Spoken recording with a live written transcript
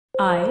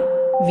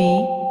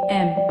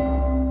IVM.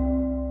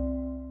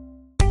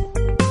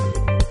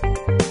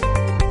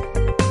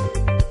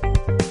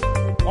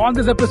 On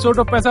this episode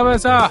of Paisa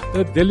Vaisa,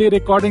 the Delhi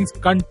recordings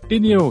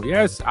continue.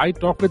 Yes, I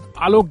talk with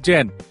Alok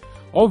Jain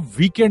of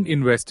Weekend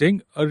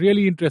Investing, a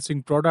really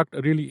interesting product,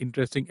 a really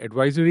interesting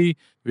advisory.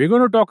 We're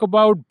going to talk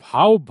about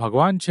how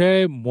Bhagwan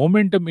Chai,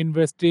 momentum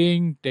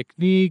investing,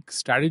 technique,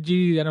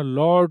 strategies, and a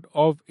lot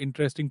of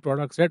interesting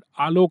products that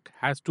Alok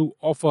has to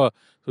offer.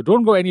 So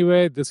don't go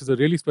anywhere. This is a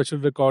really special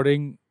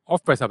recording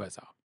of Paisa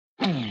Vaisa.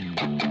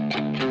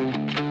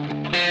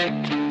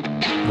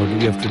 What do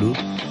we have to do?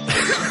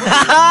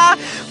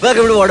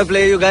 Welcome to What a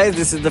Play, you guys.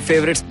 This is the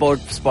favorite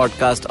sports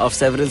podcast of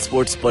several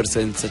sports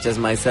persons such as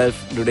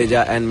myself,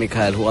 Dudeja and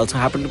Mikhail, who also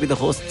happen to be the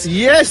hosts.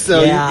 Yes,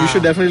 you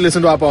should definitely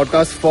listen to our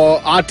podcast for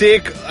our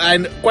take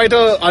and quite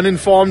a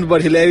uninformed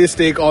but hilarious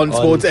take on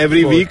sports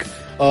every week.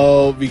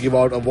 We give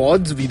out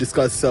awards, we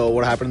discuss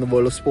what happened in the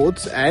world of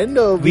sports, and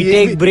we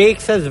take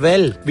breaks as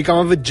well. We come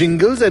up with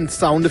jingles and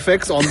sound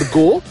effects on the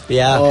go.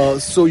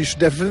 So you should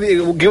definitely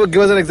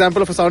give us an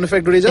example of a sound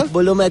effect, Dudeja.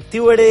 Bolo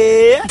Matthew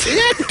Vade.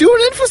 Yeah, tune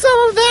in for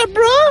some of that,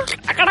 bro.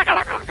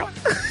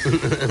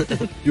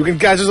 You can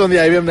catch us on the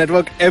IVM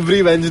network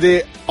every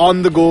Wednesday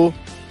on the go.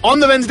 On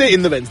the Wednesday,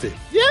 in the Wednesday.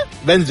 Yeah,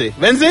 Wednesday,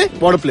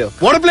 What a Player.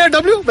 What a Player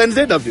W,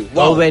 Wednesday W.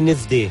 Wow.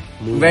 Wednesday.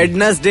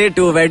 Wednesday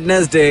to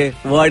Wednesday,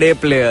 What a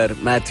Player,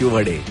 Matthew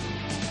Vade.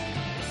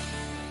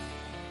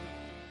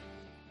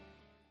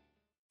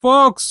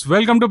 Folks,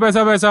 welcome to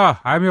Paisa Vaisa.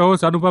 I'm your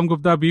host Anupam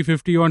Gupta,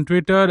 B50 on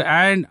Twitter,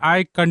 and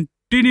I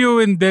continue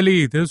in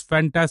Delhi, this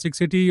fantastic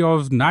city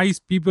of nice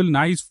people,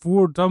 nice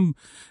food, some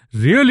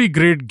really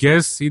great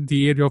guests in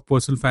the area of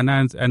personal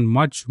finance and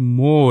much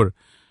more.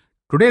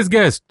 Today's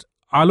guest,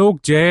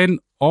 Alok Jain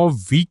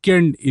of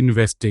Weekend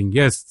Investing.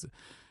 Yes,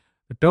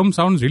 the term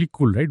sounds really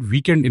cool, right?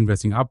 Weekend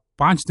Investing. आप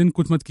 5 दिन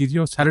कुछ मत कीजिए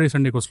और Saturday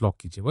Sunday को slog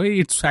कीजिए. Well,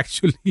 it's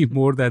actually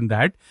more than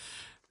that.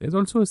 There's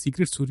also a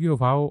secret story of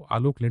how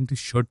Alok lent his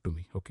shirt to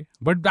me, okay?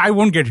 But I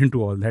won't get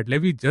into all that.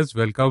 Let me just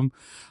welcome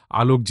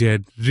Alok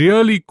Jain.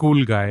 Really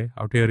cool guy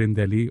out here in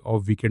Delhi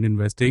of Weekend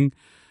Investing.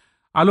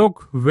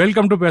 Alok,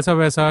 welcome to Paisa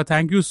Vaisa.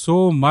 Thank you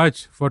so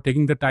much for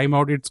taking the time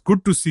out. It's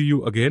good to see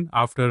you again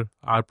after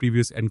our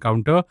previous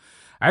encounter.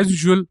 As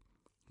usual,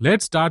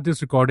 let's start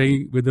this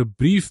recording with a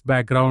brief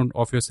background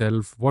of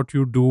yourself, what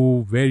you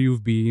do, where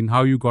you've been,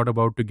 how you got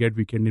about to get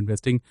Weekend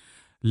Investing.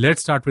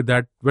 Let's start with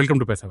that. Welcome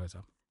to Paisa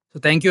Vaisa. So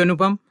thank you,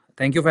 Anupam.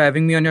 Thank you for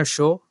having me on your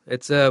show.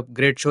 It's a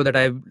great show that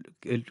I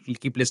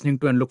keep listening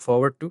to and look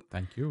forward to.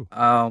 Thank you.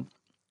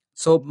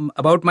 So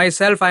about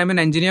myself, I'm an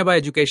engineer by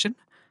education.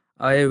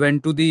 I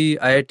went to the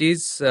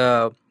IITs,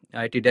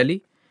 IIT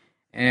Delhi,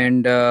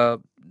 and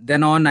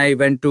then on I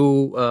went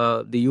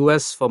to the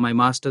US for my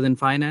master's in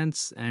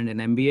finance and an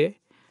MBA.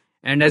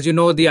 And as you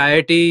know, the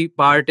IIT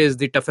part is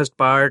the toughest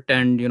part,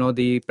 and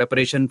the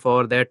preparation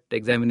for that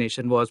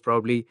examination was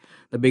probably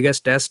the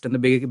biggest test and the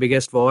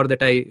biggest war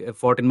that I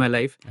fought in my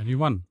life. And you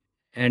won.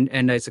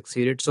 And I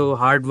succeeded. So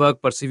hard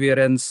work,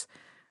 perseverance,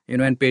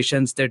 and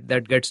patience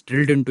that gets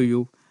drilled into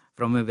you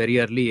from a very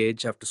early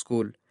age after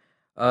school.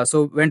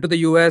 So went to the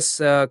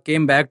US,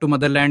 came back to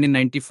motherland in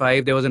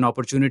 95. There was an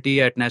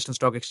opportunity at National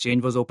Stock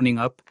Exchange was opening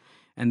up,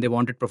 and they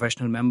wanted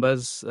professional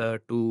members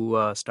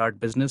to start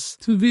business.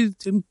 So I'm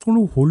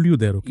going to hold you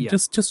there, okay? Yeah.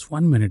 Just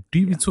 1 minute.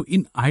 So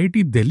in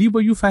IIT Delhi,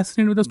 were you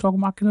fascinated with the stock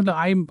market?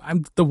 I'm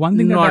the one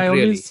thing that Not I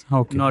really. always...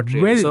 Okay. Not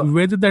really.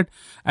 Where did that,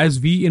 as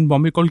we in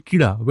Bombay call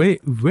Kida,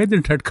 where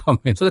did that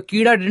come in? So the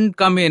Kida didn't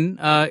come in.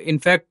 In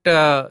fact,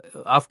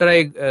 after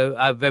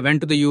I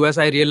went to the US,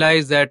 I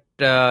realized that,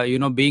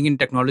 being in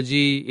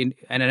technology,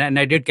 and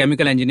I did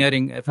chemical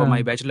engineering for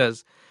my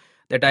bachelor's,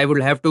 that I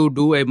would have to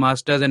do a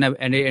master's and a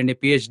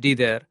PhD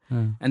there.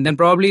 And then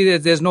probably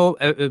there's no,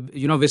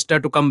 vista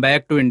to come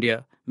back to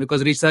India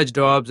because research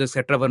jobs,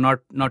 etc. were not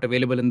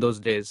available in those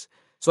days.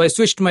 So I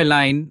switched my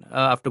line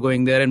after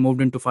going there and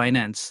moved into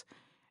finance.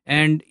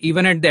 And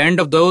even at the end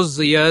of those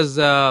years,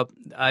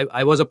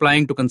 I was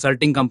applying to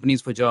consulting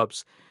companies for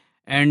jobs.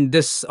 And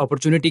this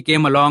opportunity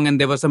came along,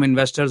 and there were some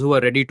investors who were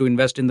ready to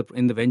invest in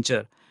the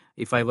venture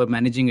if I were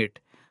managing it.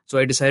 So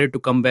I decided to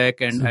come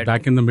back. And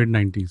back in the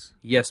mid-90s?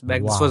 Yes,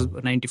 back. Wow. This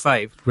was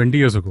 95. 20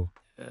 years ago?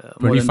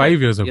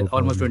 25 years ago? Yeah,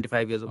 almost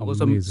 25 years ago.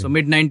 Amazing. So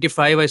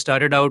mid-95, I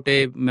started out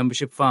a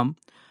membership firm.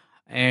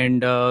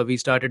 And we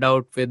started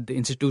out with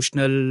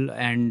institutional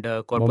and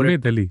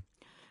corporate. Bombay,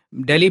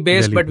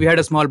 Delhi-based, but we had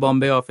a Delhi-based. small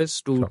Bombay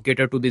office to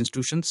cater to the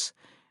institutions.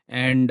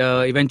 And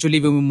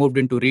eventually we moved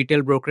into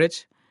retail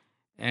brokerage.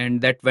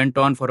 And that went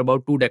on for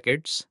about 2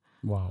 decades.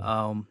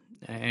 Wow.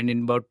 And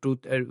in about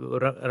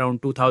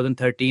around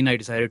 2013, I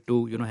decided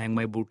to hang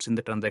my boots in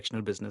the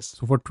transactional business.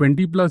 So for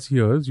 20 plus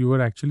years, you were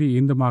actually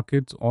in the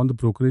markets on the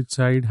brokerage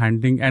side,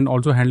 handling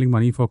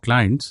money for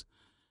clients.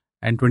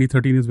 And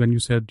 2013 is when you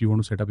said you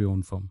want to set up your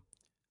own firm.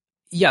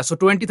 Yeah, so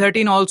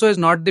 2013 also is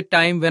not the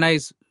time when I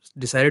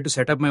decided to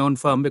set up my own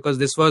firm, because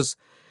this was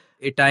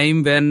a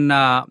time when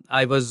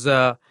I was,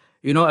 a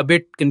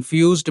bit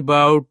confused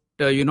about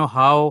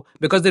how,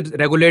 because the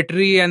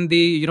regulatory and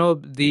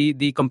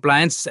the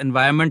compliance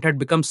environment had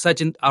become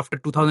such after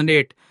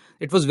 2008,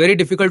 it was very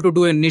difficult to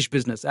do a niche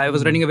business. I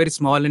was running a very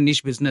small and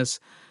niche business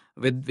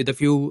with a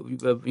few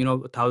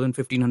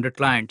 1,000-1,500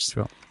 clients.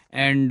 Sure.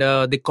 And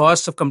the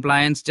costs of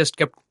compliance just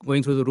kept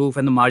going through the roof,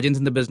 and the margins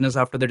in the business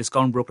after the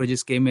discount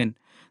brokerages came in,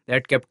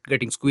 that kept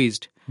getting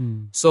squeezed.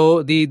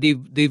 So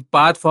the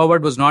path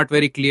forward was not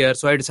very clear.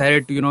 So I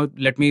decided to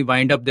let me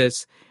wind up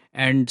this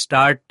and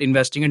start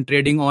investing and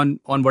trading on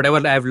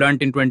whatever I've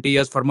learned in 20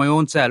 years for my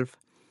own self,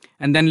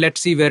 and then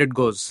let's see where it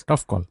goes.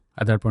 Tough call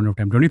at that point of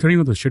time. 2013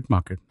 was a shit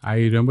market. I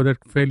remember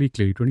that fairly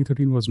clearly.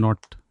 2013 was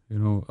not,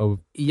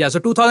 Yeah, so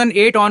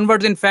 2008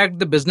 onwards, in fact,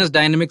 the business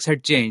dynamics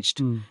had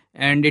changed,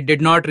 and it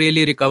did not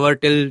really recover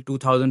till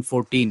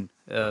 2014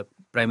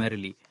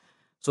 primarily.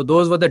 So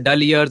those were the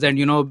dull years, and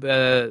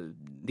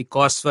the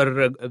costs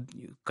were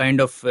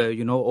kind of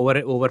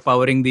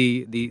overpowering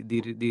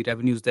the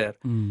revenues there.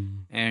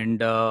 And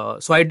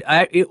so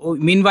I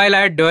meanwhile I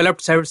had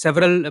developed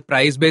several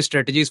price-based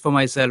strategies for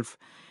myself,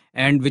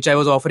 and which I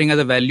was offering as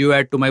a value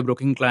add to my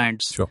broking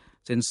clients. Sure.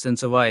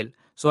 since a while.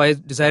 So I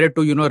decided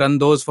to run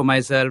those for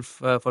myself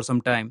for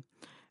some time.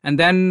 And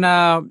then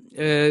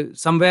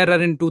somewhere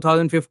in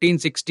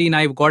 2015-16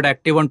 I got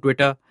active on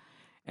Twitter,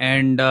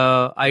 and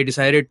I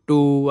decided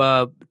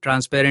to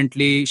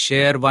transparently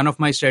share one of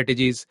my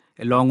strategies,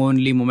 a long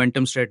only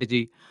momentum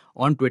strategy,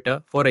 on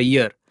Twitter for a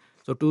year.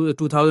 So to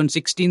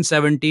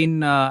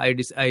 2016-17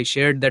 I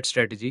shared that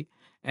strategy,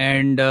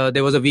 and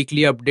there was a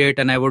weekly update,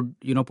 and I would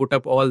put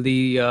up all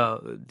the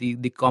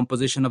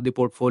composition of the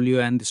portfolio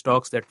and the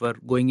stocks that were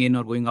going in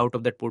or going out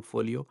of that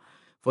portfolio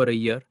for a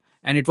year.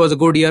 And it was a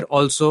good year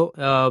also.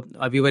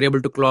 We were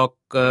able to clock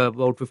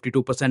about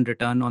 52%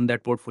 return on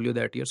that portfolio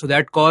that year. So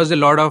that caused a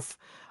lot of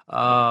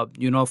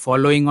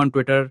following on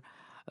Twitter.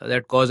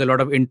 That caused a lot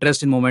of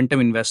interest in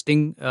momentum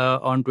investing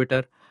on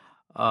Twitter.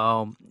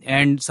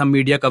 And some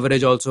media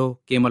coverage also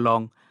came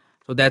along.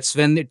 So that's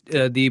when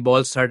the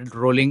ball started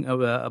rolling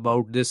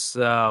about these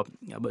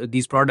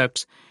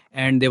products.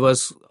 And there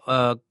was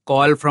a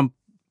call from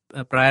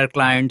prior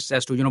clients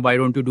as to why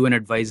don't you do an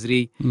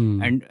advisory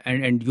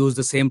and use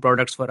the same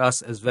products for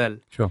us as well.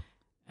 Sure.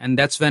 And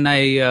that's when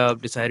I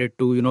decided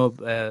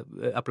to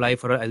apply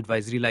for an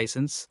advisory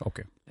license.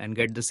 Okay. And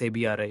get the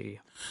SEBI RIA.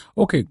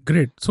 Okay,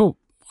 great. So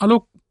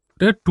Alok,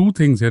 there are two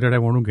things here that I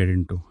want to get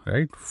into,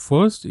 right?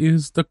 First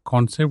is the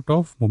concept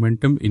of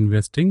momentum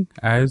investing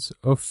as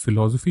a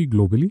philosophy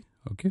globally,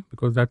 okay?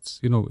 Because that's,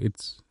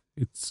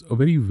 it's a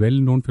very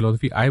well-known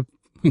philosophy. I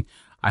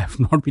have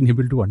not been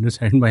able to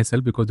understand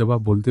myself, because जब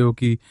आप बोलते हो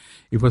कि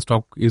if a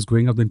stock is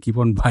going up, then keep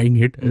on buying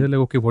it. Like,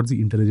 okay, what's the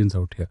intelligence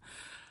out here?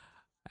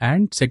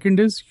 And second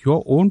is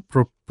your own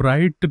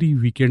proprietary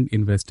weekend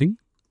investing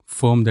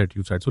firm that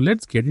you started. So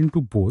let's get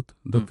into both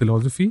the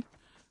philosophy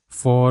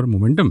for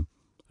momentum,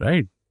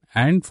 right?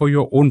 And for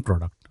your own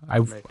product. I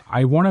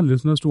want our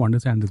listeners to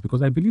understand this,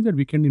 because I believe that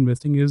weekend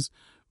investing is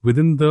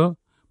within the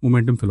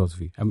momentum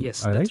philosophy.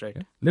 Yes, that's right.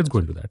 Yeah? Let's go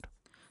into that.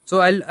 So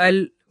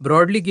I'll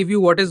broadly give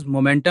you what is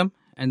momentum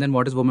and then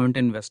what is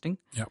momentum investing.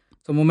 Yeah.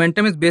 So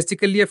momentum is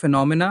basically a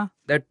phenomena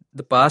that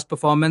the past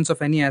performance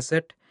of any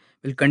asset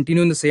will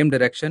continue in the same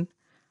direction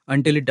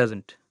until it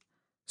doesn't.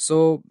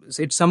 So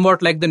it's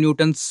somewhat like the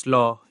Newton's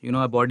law.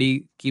 A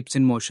body keeps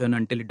in motion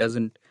until it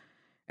doesn't.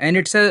 And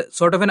it's a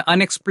sort of an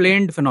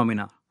unexplained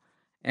phenomena.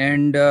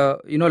 And, a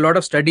lot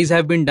of studies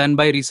have been done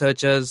by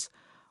researchers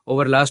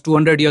over the last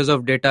 200 years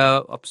of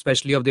data,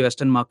 especially of the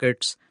Western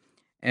markets.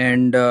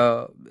 And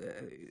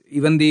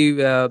even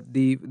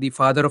the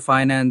father of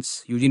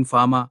finance, Eugene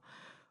Fama,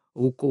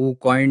 who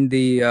coined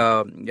the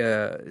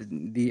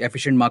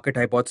efficient market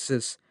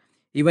hypothesis,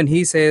 even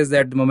he says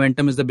that the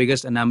momentum is the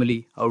biggest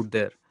anomaly out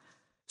there.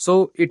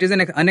 So it is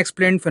an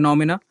unexplained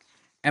phenomena,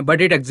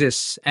 but it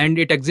exists. And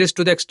it exists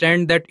to the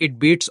extent that it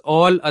beats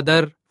all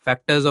other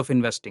factors of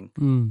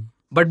investing.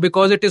 But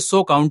because it is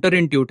so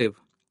counterintuitive,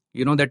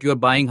 that you are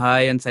buying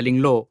high and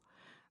selling low,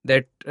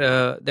 that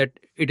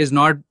it is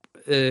not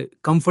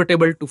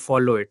comfortable to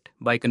follow it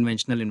by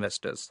conventional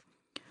investors.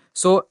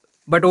 So,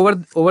 but over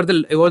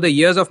the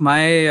years of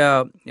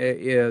my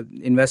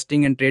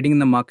investing and trading in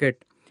the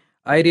market,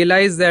 I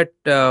realized that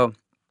the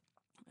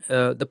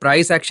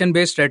price action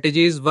based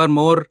strategies were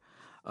more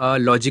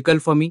logical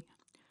for me.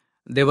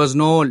 There was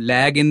no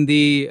lag in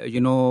the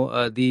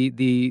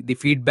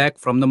feedback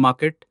from the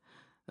market.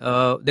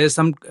 There's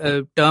some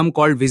term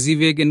called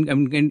WYSIWYG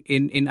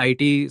in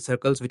IT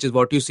circles, which is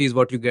what you see is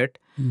what you get.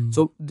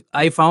 So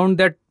I found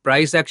that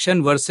price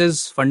action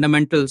versus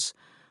fundamentals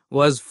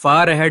was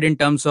far ahead in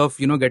terms of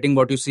getting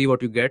what you see,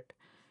 what you get.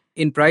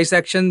 In price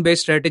action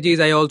based strategies,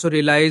 I also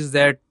realized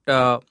that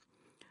the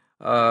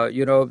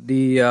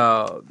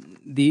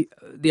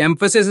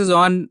emphasis is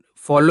on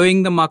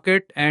following the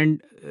market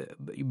and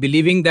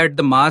believing that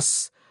the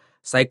mass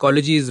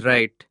psychology is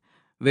right.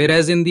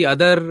 Whereas in the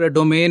other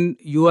domain,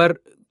 you are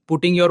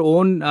putting your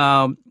own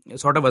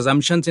sort of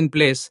assumptions in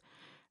place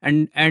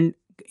and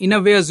in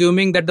a way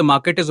assuming that the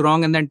market is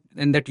wrong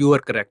and that you are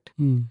correct.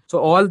 So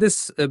all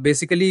this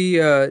basically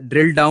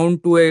drilled down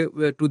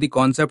to the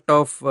concept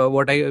of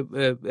what I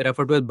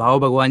refer to as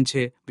Bhav Bhagwan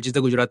Che, which is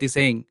the Gujarati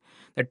saying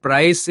that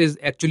price is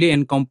actually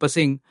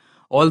encompassing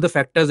all the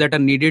factors that are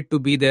needed to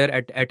be there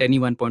at any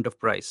one point of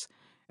price,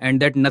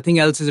 and that nothing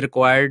else is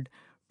required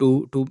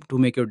to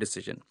make your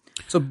decision.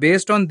 So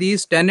based on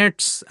these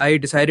tenets, I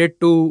decided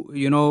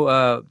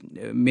to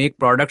make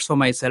products for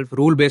myself,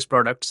 rule-based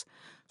products,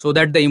 so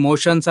that the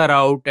emotions are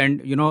out,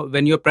 and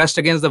when you're pressed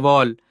against the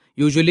wall,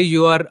 usually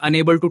you are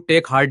unable to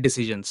take hard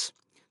decisions.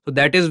 So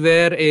that is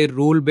where a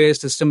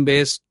rule-based,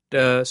 system-based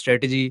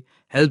strategy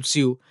helps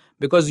you,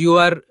 because you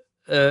are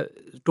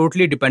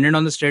totally dependent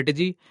on the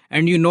strategy,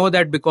 and you know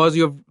that because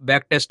you've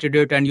back tested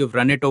it and you've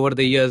run it over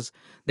the years,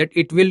 that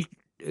it will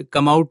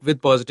come out with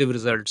positive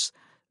results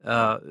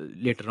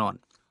later on.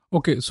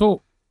 Okay,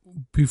 so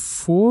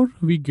before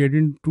we get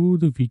into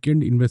the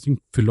weekend investing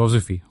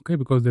philosophy, okay,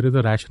 because there is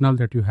a rationale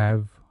that you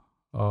have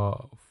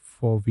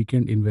for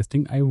weekend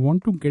investing, I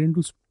want to get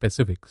into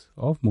specifics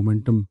of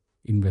momentum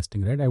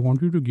investing, right? I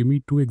want you to give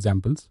me 2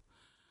 examples.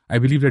 I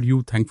believe that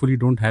you thankfully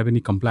don't have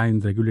any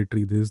compliance,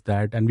 regulatory, this,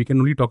 that, and we can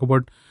only talk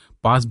about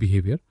past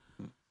behavior.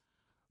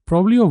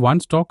 Probably a one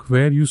stock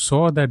where you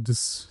saw that this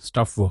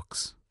stuff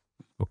works.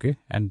 Okay.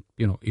 And,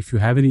 if you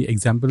have any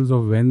examples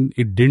of when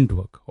it didn't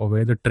work or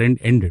where the trend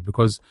ended,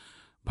 because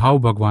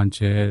Bhav Bhagwan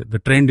Che, the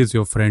trend is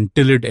your friend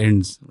till it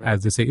ends,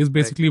 as they say, is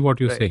basically what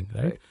you're saying,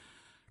 right?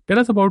 Tell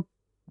us about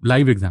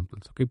live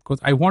examples, okay? Because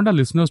I want our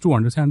listeners to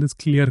understand this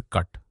clear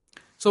cut.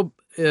 So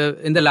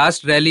in the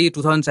last rally,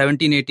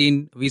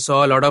 2017-18, we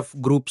saw a lot of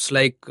groups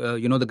like,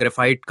 the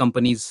graphite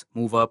companies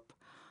move up,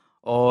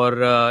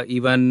 or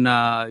even,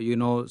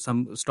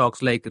 some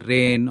stocks like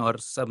Rain or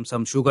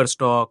some sugar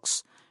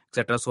stocks,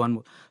 etc. So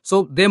on.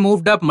 So they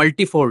moved up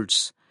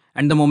multifolds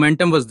and the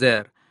momentum was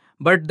there.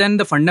 But then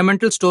the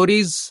fundamental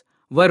stories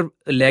were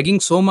lagging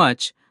so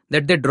much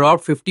that they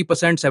dropped 50%,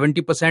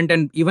 70%.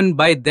 And even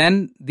by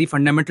then, the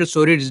fundamental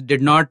stories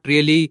did not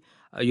really,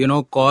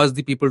 cause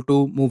the people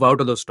to move out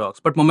of those stocks.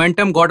 But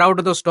momentum got out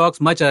of those stocks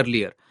much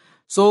earlier.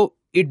 So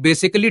it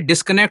basically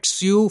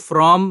disconnects you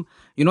from,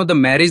 the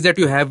marriage that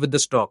you have with the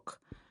stock.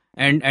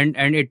 And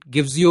it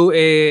gives you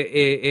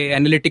a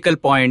analytical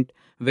point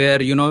where,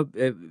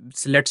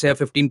 let's say a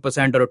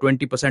 15% or a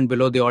 20%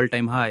 below the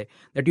all-time high,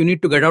 that you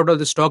need to get out of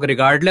the stock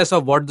regardless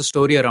of what the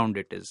story around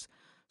it is.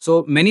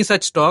 So many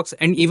such stocks,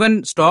 and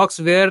even stocks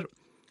where,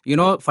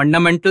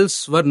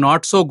 fundamentals were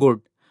not so good,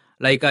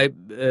 like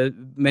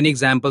many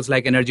examples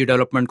like Energy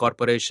Development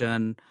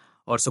Corporation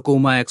or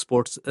Sakuma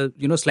Exports,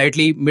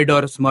 slightly mid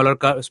or smaller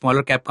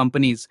cap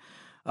companies,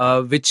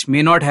 which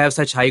may not have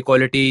such high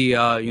quality,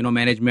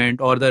 management,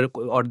 or the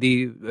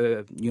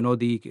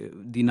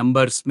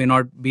numbers may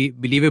not be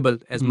believable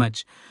as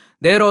much.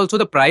 There also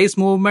the price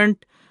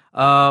movement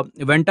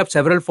went up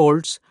several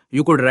folds.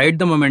 You could ride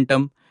the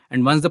momentum,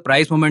 and once the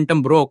price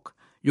momentum broke,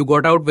 you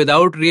got out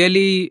without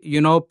really,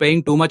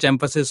 paying too much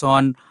emphasis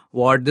on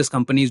what this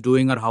company is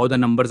doing or how the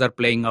numbers are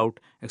playing out,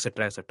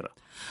 etc., etc.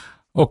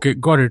 Okay,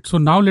 got it. So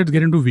now let's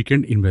get into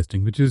weekend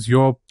investing, which is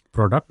your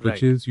product,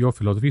 which is your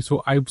philosophy.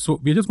 So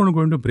we're just going to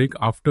go into break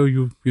after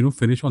you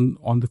finish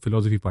on the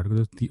philosophy part,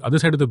 because the other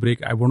side of the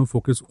break I want to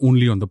focus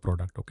only on the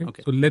product. Okay.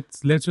 So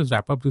let's just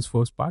wrap up this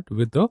first part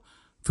with the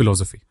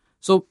philosophy.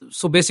 So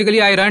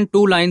basically I run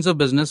 2 lines of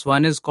business.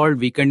 One is called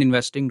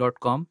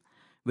weekendinvesting.com,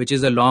 which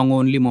is a long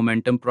only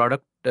momentum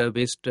product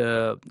based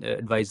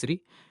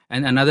advisory,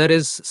 and another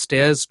is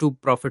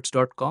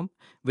stairs2profits.com,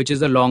 which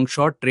is a long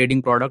short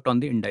trading product on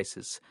the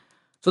indices.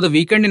 So the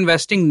weekend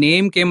investing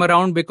name came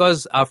around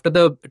because after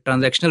the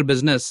transactional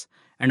business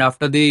and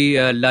after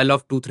the lull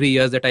of 2-3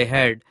 years that I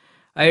had,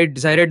 I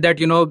decided that,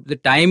 the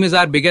time is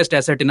our biggest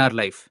asset in our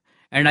life.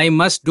 And I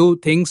must do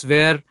things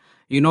where,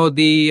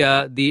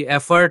 the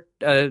effort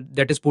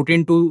that is put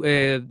into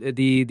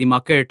the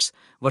markets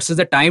versus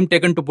the time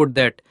taken to put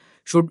that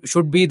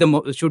should be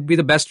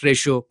the best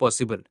ratio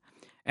possible.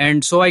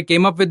 And so I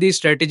came up with these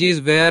strategies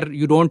where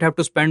you don't have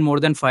to spend more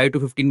than 5 to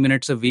 15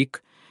 minutes a week,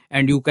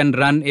 and you can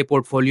run a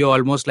portfolio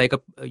almost like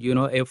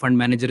a fund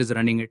manager is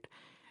running it,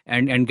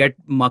 and get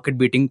market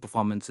beating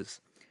performances.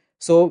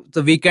 So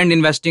the weekend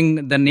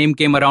investing, the name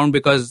came around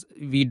because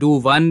we do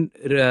one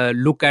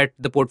look at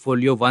the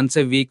portfolio once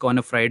a week on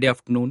a Friday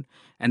afternoon,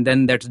 and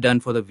then that's done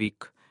for the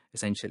week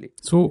essentially.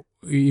 So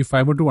if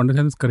I were to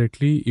understand this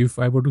correctly, if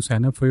I were to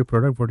sign up for your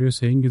product, what you're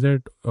saying is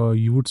that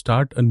you would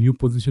start a new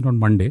position on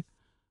Monday,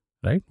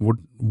 right?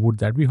 Would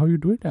that be how you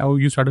do it? Or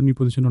you start a new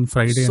position on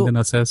Friday and then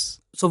assess?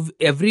 So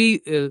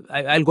every,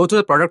 I'll go through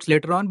the products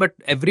later on, but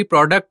every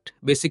product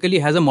basically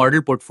has a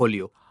model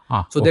portfolio.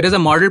 There is a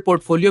model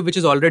portfolio which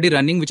is already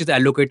running, which is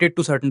allocated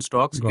to certain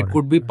stocks. It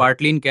could be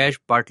partly in cash,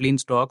 partly in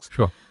stocks.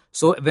 Sure.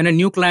 So when a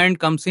new client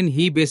comes in,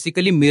 he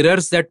basically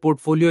mirrors that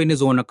portfolio in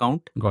his own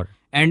account. Got it.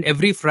 And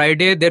every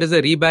Friday, there is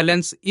a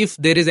rebalance if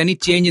there is any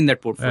change in that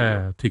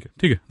portfolio.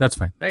 Okay, that's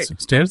fine. Right.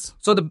 Stairs?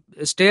 So the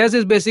Stairs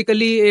is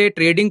basically a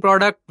trading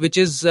product which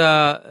is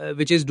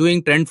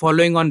doing trend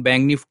following on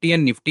Bank Nifty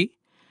and Nifty.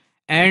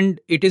 And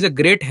it is a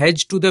great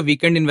hedge to the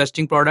weekend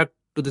investing product,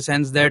 to the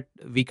sense that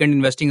weekend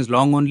investing is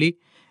long only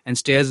and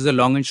stairs is a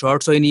long and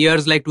short. So in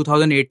years like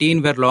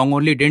 2018, where long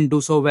only didn't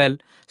do so well,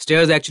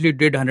 stairs actually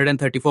did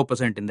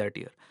 134% in that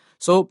year.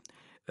 So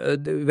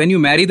when you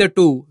marry the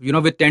two,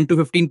 with 10 to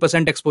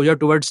 15% exposure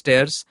towards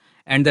stairs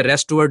and the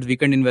rest towards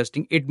weekend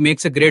investing, it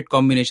makes a great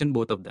combination,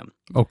 both of them.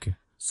 Okay.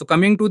 So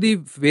coming to the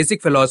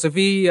basic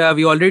philosophy,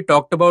 we already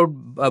talked about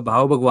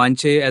Bhao Bhagwan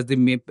Che as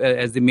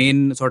the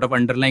main sort of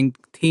underlying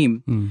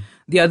theme.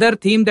 The other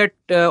theme that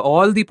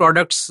all the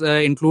products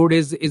include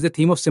is the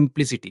theme of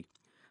simplicity.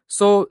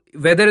 So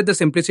whether the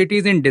simplicity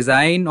is in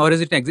design or is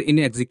it in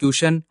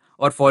execution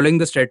or following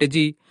the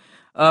strategy,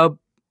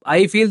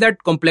 I feel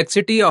that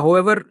complexity,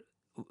 however,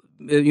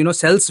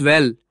 sells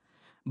well,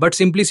 but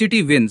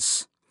simplicity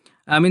wins.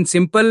 I mean,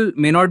 simple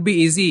may not be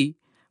easy,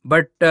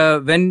 but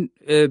when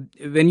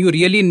you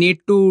really need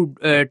to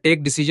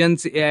take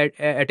decisions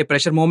at a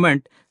pressure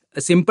moment,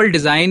 a simple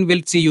design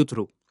will see you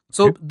through.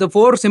 So the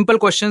 4 simple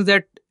questions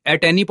that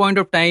at any point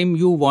of time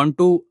you want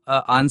to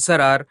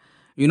answer are,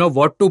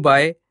 what to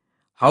buy,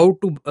 how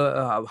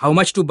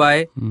much to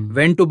buy,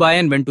 when to buy,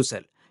 and when to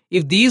sell.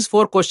 If these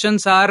 4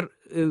 questions are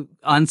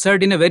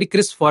answered in a very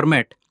crisp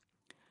format,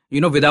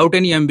 without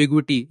any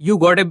ambiguity, you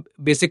got a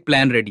basic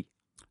plan ready.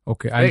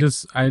 Okay, right?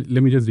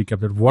 Let me just recap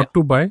that. What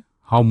to buy,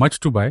 how much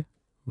to buy,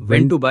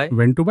 when to buy,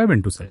 when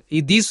to sell.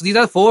 These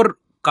are 4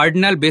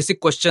 cardinal basic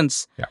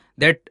questions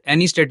that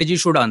any strategy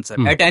should answer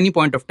at any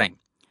point of time.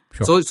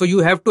 Sure. So you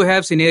have to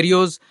have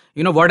scenarios.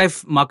 What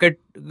if market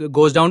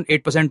goes down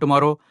 8%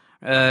 tomorrow?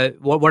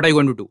 What are you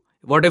going to do?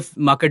 What if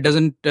market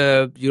doesn't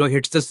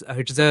hits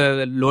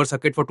the lower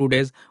circuit for 2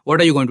 days? What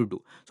are you going to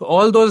do? So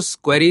all those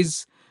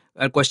queries,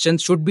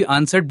 questions should be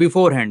answered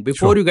beforehand,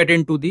 before you get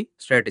into the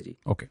strategy.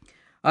 Okay.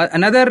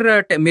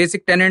 Another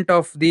basic tenet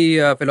of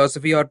the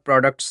philosophy or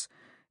products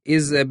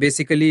is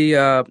basically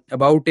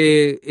about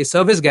a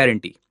service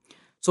guarantee.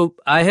 So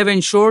I have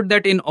ensured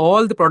that in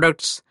all the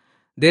products,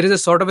 there is a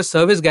sort of a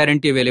service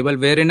guarantee available,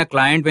 wherein a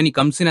client, when he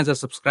comes in as a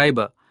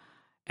subscriber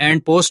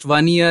and post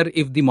 1 year,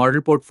 if the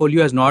model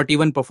portfolio has not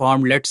even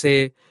performed, let's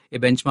say a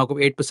benchmark of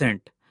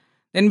 8%,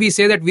 then we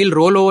say that we'll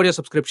roll over your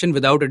subscription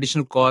without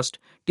additional cost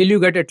till you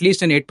get at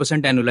least an 8%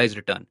 annualized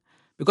return.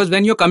 Because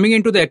when you're coming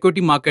into the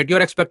equity market,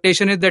 your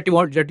expectation is that you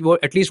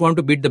at least want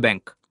to beat the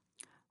bank,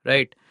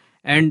 right?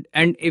 And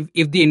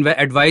if the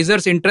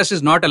advisor's interest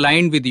is not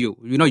aligned with you,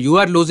 you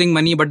are losing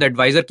money, but the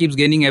advisor keeps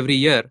gaining every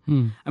year.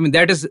 I mean,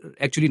 that is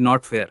actually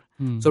not fair.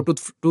 So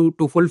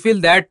to fulfill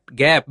that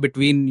gap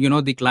between,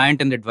 the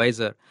client and the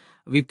advisor,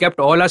 we've kept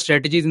all our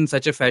strategies in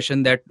such a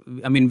fashion that,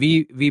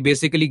 we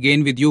basically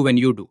gain with you when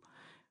you do,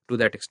 to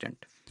that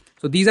extent.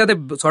 So these are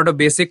the sort of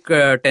basic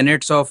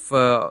tenets of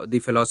the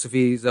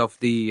philosophies of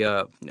the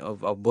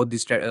of both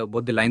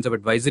the lines of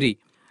advisory,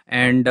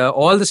 and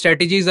all the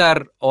strategies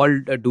are all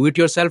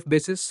do-it-yourself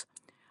basis.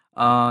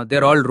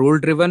 They're all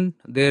rule-driven.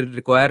 They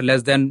require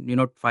less than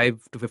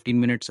 5 to 15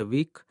 minutes a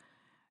week,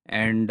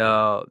 and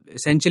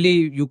essentially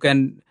you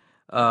can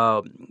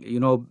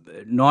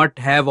not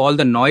have all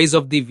the noise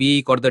of the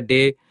week or the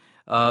day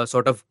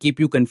sort of keep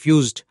you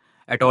confused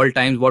at all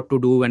times, what to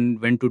do and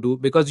when to do,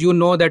 because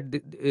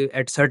that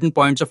at certain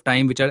points of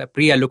time which are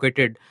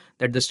pre-allocated,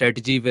 that the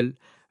strategy will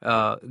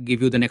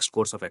give you the next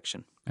course of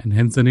action. And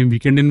hence the name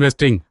weekend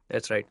investing.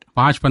 That's right.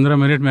 5-15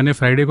 minute मैंने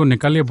Friday को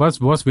निकाल लिया, बस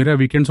boss मेरा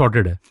weekend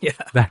sorted है. Yeah.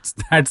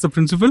 That's the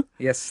principle.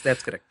 Yes,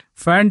 that's correct.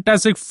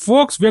 Fantastic,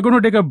 folks. We're going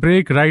to take a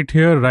break right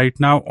here, right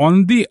now.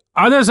 On the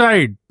other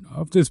side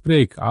of this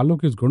break,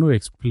 Alok is going to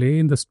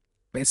explain the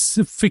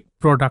specific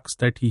products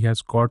that he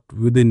has got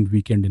within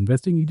weekend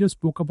investing. He just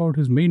spoke about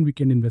his main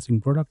weekend investing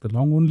product, the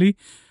long only,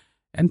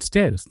 and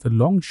stairs, the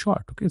long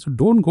short. Okay, so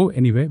don't go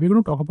anywhere. We're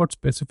going to talk about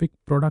specific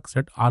products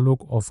that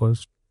Alok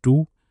offers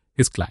to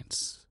his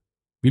clients.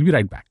 We'll be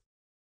right back.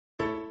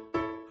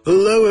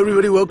 Hello,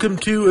 everybody. Welcome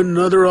to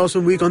another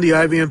awesome week on the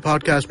IVM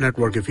Podcast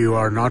Network. If you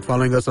are not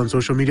following us on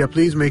social media,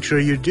 please make sure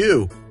you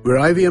do. We're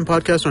IVM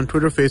Podcast on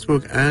Twitter,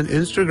 Facebook, and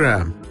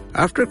Instagram.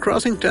 After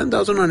crossing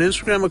 10,000 on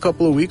Instagram a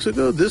couple of weeks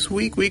ago, this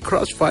week we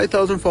crossed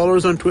 5,000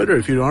 followers on Twitter.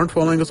 If you aren't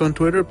following us on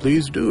Twitter,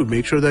 please do.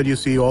 Make sure that you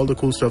see all the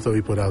cool stuff that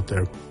we put out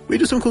there. We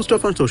do some cool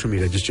stuff on social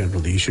media, just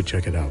generally. You should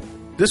check it out.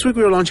 This week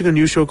we are launching a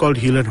new show called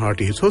Heal and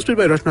Hearty. It's hosted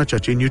by Rachna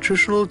Chachi,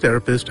 nutritional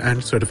therapist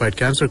and certified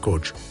cancer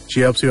coach.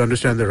 She helps you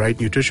understand the right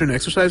nutrition,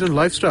 exercise, and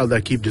lifestyle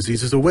that keep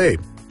diseases away.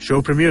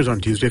 Show premieres on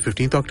Tuesday,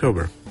 15th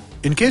October.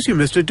 In case you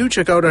missed it, do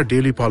check out our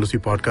daily policy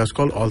podcast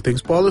called All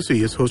Things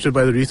Policy. It's hosted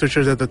by the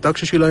researchers at the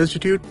Takshashila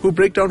Institute who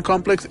break down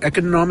complex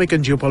economic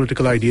and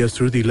geopolitical ideas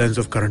through the lens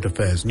of current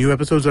affairs. New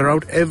episodes are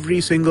out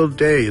every single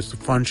day. It's a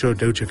fun show.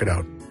 Do check it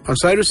out. On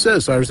Cyrus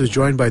Says, Cyrus is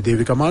joined by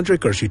Devika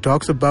Mandrekar. She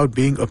talks about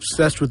being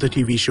obsessed with the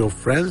TV show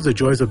Friends, the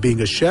joys of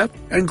being a chef,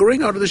 and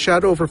growing out of the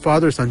shadow of her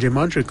father, Sanjay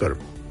Mandrekar.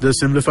 The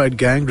Simplified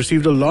Gang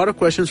received a lot of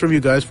questions from you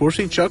guys,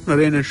 forcing Chuck,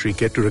 Naren, and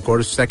Shrikit to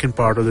record a second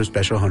part of their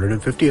special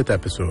 150th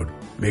episode.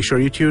 Make sure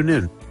you tune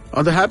in.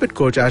 On The Habit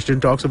Coach, Ashton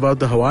talks about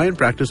the Hawaiian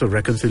practice of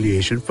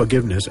reconciliation,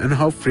 forgiveness, and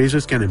how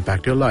phrases can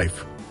impact your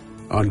life.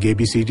 On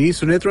KBCD,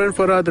 Sunetra and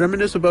Farhad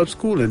reminisce about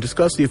school and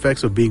discuss the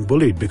effects of being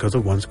bullied because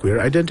of one's queer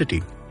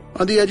identity.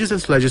 On the Edges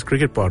and Sledges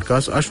cricket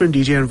podcast, Ashwin,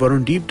 DJ and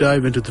Varun deep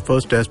dive into the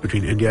first test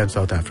between India and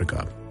South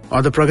Africa.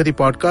 On the Pragati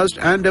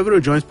podcast, Anne Devereux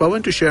joins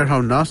Pawan to share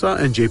how NASA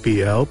and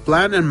JPL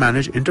plan and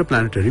manage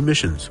interplanetary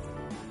missions.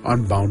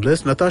 On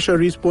Boundless, Natasha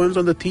reads poems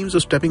on the themes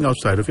of stepping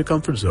outside of your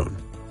comfort zone.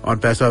 On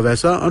Paisa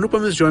Vaisa,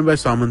 Anupam is joined by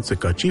Samant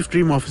Sikka, Chief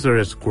Dream Officer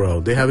at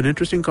Squirrel. They have an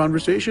interesting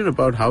conversation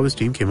about how his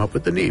team came up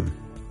with the name.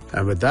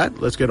 And with that,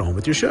 let's get on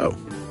with your show.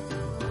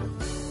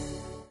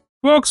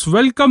 Folks,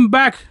 welcome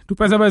back to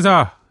Paisa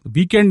Vaisa, the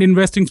weekend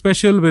investing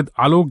special with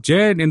Alok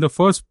Jain. In the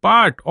first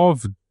part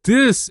of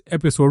this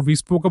episode, we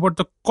spoke about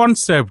the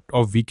concept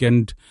of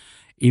weekend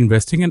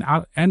investing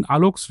and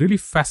Alok's really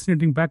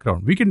fascinating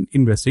background. Weekend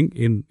investing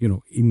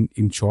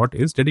in short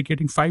is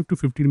dedicating 5 to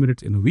 15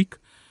 minutes in a week,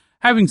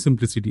 having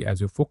simplicity as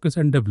your focus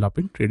and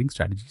developing trading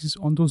strategies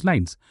on those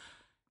lines.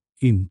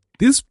 In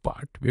this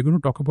part, we're going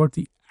to talk about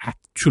the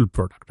actual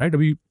product, right?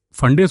 Abhi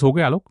fund days हो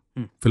गए आलोक,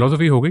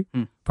 philosophy हो गई,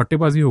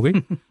 फट्टेबाजी हो गई.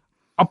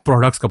 अब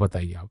products का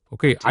बताइए आप.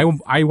 Okay,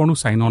 I want to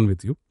sign on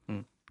with you.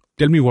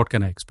 Tell me, what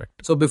can I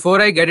expect? So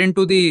before I get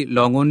into the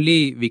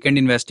long-only weekend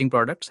investing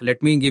products,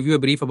 let me give you a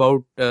brief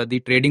about the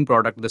trading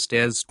product, the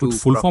stairs to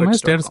full form है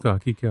stairs profits.com.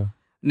 का कि क्या?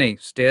 नहीं,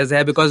 stairs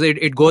है because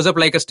it goes up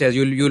like a stairs.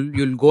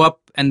 You'll go up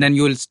and then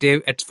you'll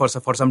stay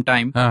for some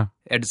time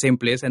at the same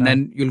place and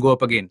then you'll go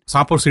up again.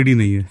 सांप और सीढ़ी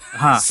नहीं है.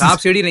 हाँ, सांप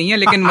सीढ़ी नहीं है,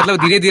 लेकिन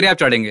मतलब धीरे-धीरे आप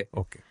चढ़ेंगे.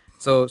 Okay.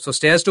 So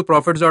stairs to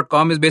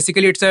profits.com is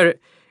basically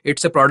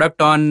it's a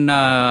product on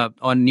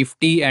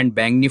Nifty and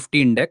Bank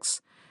Nifty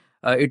index.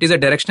 It is a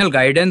directional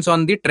guidance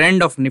on the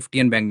trend of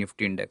Nifty and Bank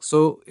Nifty index.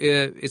 So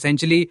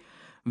essentially,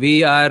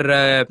 we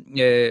are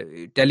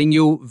telling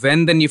you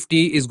when the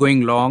Nifty is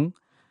going long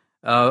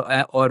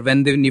or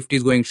when the Nifty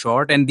is going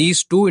short. And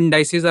these two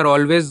indices are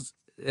always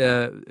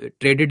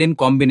traded in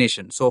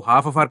combination. So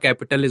half of our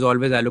capital is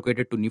always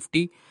allocated to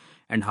Nifty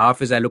and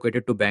half is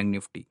allocated to Bank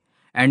Nifty.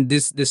 And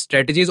this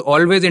strategy is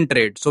always in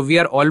trade. So we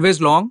are always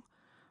long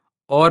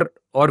or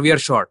we are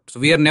short. So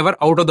we are never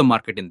out of the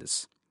market in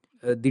this.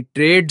 The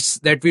trades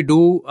that we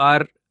do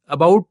are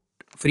about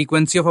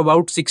frequency of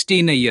about 60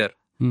 in a year.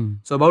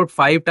 So about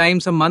 5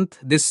 times a month,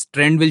 this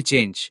trend will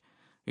change,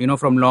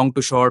 from long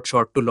to short,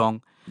 short to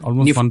long.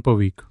 Almost one per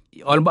week.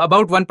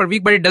 About one per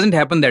week, but it doesn't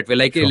happen that way.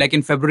 Like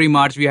in February,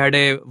 March, we had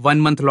a 1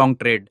 month long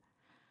trade.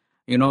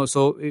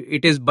 So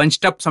it is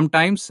bunched up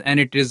sometimes and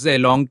it is a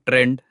long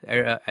trend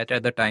at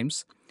other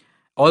times.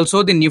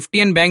 Also, the Nifty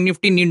and Bank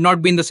Nifty need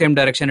not be in the same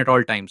direction at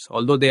all times,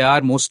 although they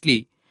are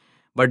mostly.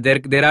 But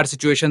there are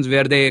situations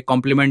where they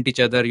complement each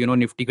other.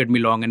 Nifty can be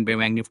long and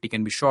Bank Nifty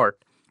can be short.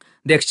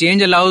 The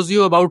exchange allows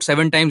you about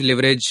 7 times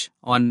leverage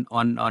on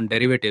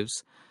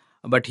derivatives.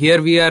 But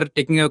here we are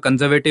taking a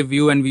conservative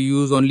view and we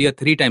use only a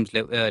 3 times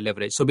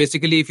leverage. So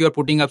basically, if you are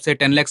putting up, say,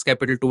 10 lakhs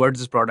capital towards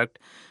this product,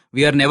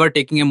 we are never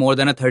taking a more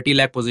than a 30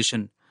 lakh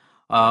position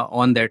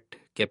on that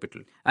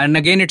capital. And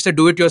again, it's a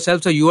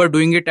do-it-yourself. So you are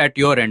doing it at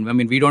your end. I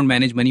mean, we don't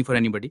manage money for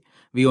anybody.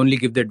 We only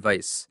give the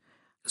advice.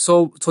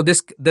 So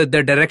the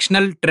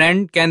directional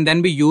trend can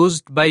then be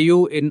used by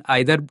you in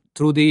either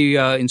through the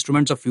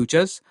instruments of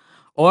futures,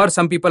 or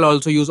some people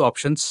also use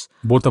options.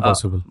 Both are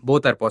possible.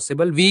 Both are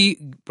possible. We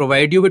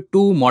provide you with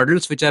 2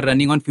 models which are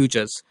running on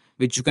futures,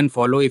 which you can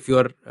follow if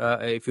you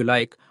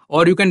like,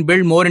 or you can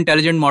build more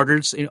intelligent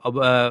models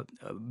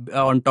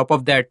on top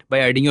of that by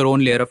adding your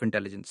own layer of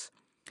intelligence.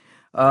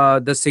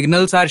 The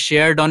signals are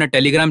shared on a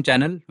Telegram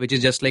channel, which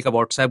is just like a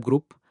WhatsApp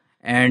group,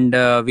 and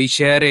we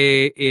share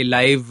a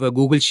live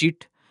Google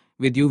Sheet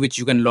with you, which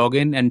you can log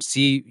in and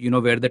see,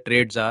 where the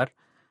trades are.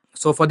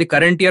 So for the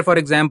current year, for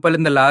example,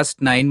 in the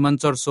last 9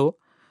 months or so,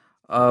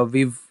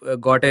 we've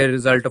got a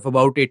result of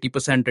about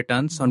 80%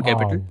 returns on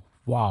capital.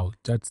 Wow,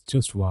 that's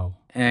just wow.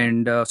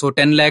 And so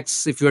 10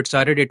 lakhs, if you had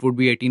started, it would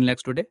be 18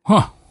 lakhs today.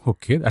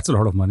 Okay, that's a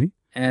lot of money.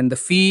 And the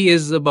fee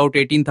is about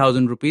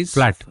 18,000 rupees.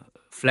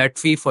 Flat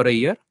fee for a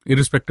year.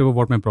 Irrespective of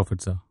what my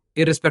profits are.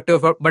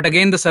 But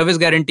again, the service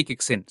guarantee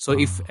kicks in. So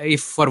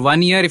if for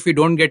 1 year, if we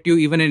don't get you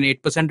even an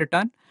 8%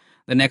 return,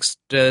 the next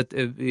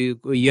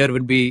year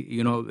will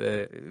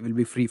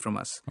be free from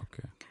us.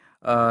 Okay.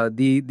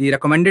 The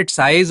recommended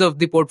size of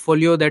the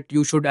portfolio that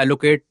you should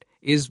allocate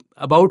is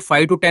about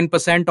 5 to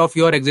 10% of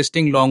your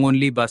existing long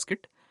only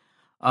basket.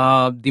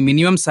 The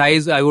minimum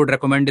size I would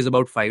recommend is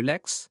about 5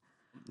 lakhs.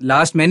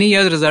 Last many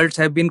years results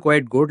have been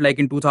quite good. Like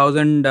in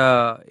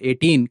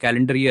 2018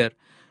 calendar year,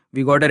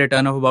 we got a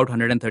return of about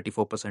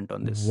 134%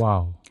 on this.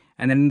 Wow.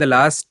 And then in the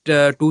last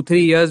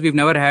 2-3 years, we've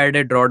never had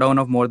a drawdown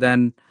of more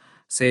than,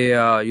 say,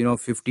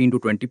 15 to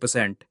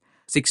 20%.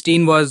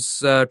 2016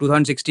 was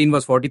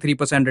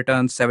 43%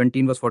 returns,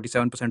 17 was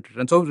 47%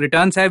 returns. So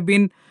returns have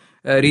been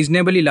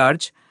reasonably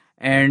large.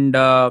 And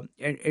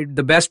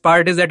the best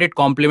part is that it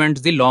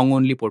complements the long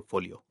only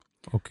portfolio.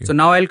 Okay. So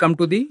now I'll come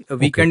to the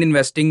weekend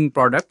investing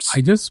products.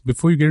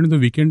 Before you get into the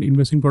weekend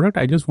investing product,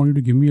 I just want you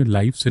to give me a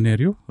live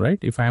scenario, right?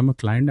 If I am a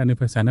client and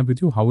if I sign up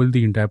with you, how will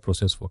the entire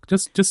process work?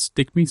 Just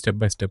take me step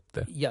by step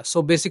there. Yeah.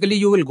 So basically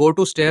you will go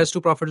to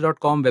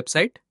stairs2profits.com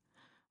website.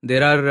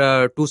 There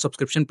are 2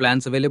 subscription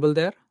plans available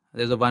there.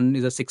 One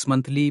is a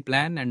 6-monthly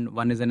plan and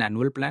one is an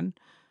annual plan.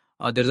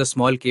 There's a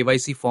small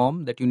KYC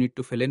form that you need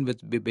to fill in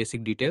with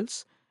basic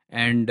details,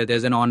 and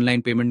there's an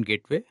online payment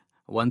gateway.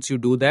 Once you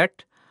do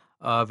that,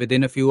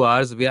 within a few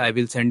hours, I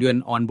will send you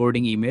an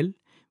onboarding email,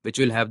 which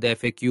will have the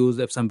FAQs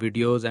of some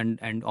videos and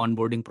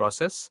onboarding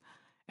process,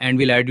 and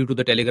we'll add you to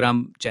the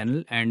Telegram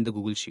channel and the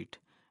Google Sheet.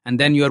 And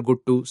then you are good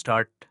to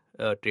start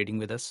trading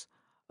with us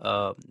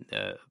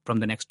from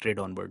the next trade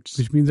onwards.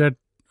 Which means that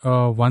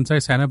once I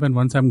sign up and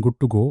once I'm good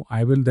to go,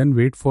 I will then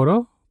wait for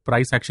a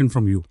price action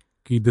from you.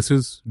 This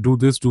is do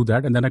this, do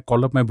that, and then I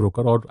call up my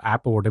broker or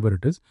app or whatever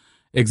it is,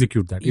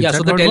 execute that. Yeah,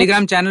 so the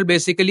Telegram channel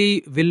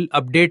basically will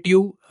update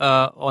you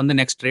on the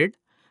next trade.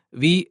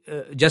 We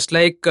just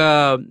like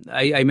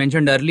I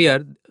mentioned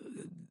earlier,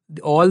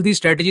 all these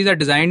strategies are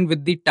designed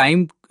with the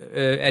time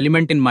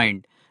element in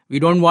mind. We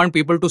don't want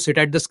people to sit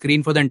at the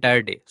screen for the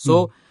entire day.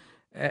 So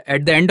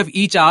at the end of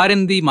each hour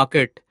in the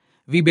market,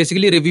 we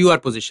basically review our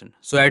position.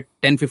 So at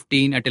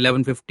 10:15, at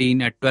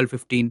 11:15, at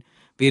 12:15,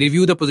 we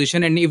review the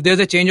position, and if there's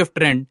a change of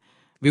trend,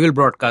 we will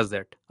broadcast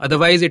that.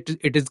 Otherwise,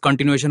 it is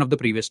continuation of the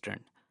previous trend.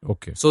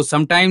 Okay. So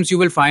sometimes you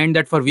will find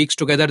that for weeks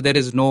together there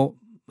is no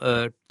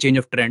change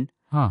of trend,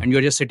 and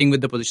you're just sitting with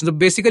the position. So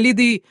basically,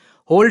 the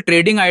whole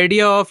trading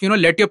idea of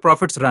let your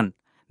profits run,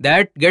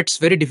 that gets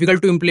very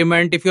difficult to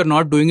implement if you're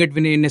not doing it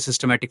in a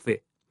systematic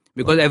way.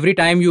 Because every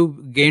time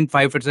you gain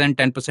 5%,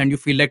 10%, you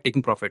feel like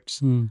taking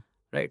profits.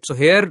 Right. So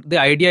here the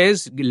idea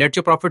is let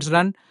your profits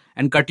run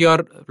and cut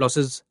your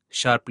losses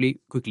sharply,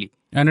 quickly.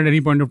 And at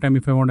any point of time,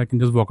 if I want, I can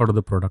just walk out of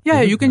the product.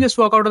 Yeah, you can just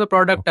walk out of the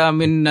product. Okay. I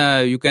mean,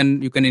 you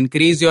can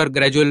increase your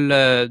gradual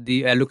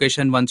the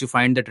allocation once you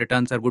find that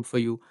returns are good for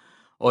you,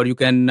 or you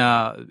can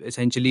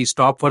essentially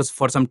stop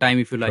for some time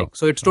if you like.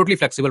 So it's totally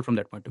flexible from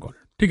that point of view.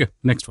 Okay,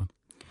 next one.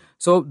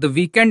 So the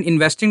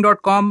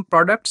weekendinvesting.com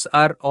products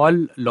are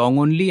all long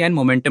only and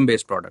momentum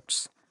based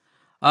products.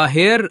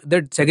 Here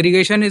the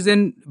segregation is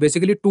in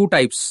basically two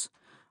types.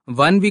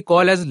 One we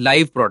call as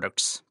live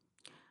products.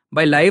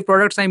 By live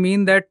products, I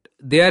mean that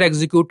they are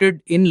executed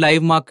in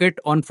live market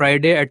on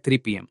Friday at 3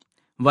 p.m.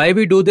 Why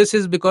we do this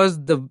is because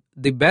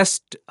the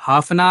best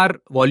half an hour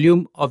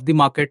volume of the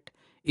market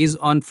is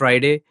on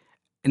Friday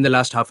in the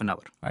last half an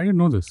hour. I didn't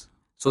know this.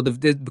 So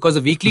because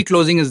the weekly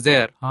closing is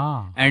there,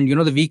 and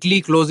the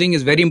weekly closing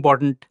is very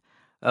important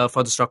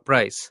for the stock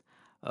price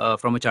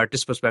from a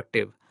chartist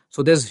perspective.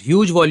 So there's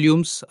huge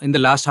volumes in the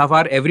last half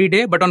hour every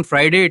day, but on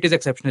Friday it is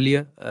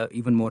exceptionally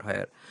even more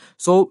higher.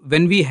 So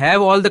when we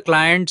have all the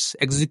clients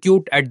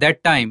execute at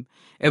that time,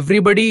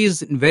 everybody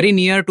is very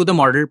near to the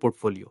model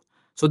portfolio.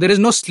 So there is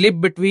no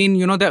slip between,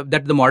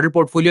 that the model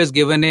portfolio is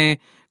given a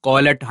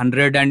call at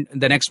 100 and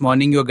the next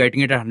morning you're getting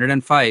it at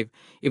 105.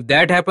 If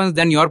that happens,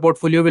 then your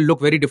portfolio will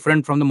look very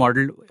different from the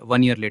model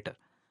 1 year later.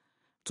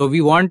 So we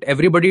want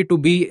everybody to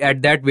be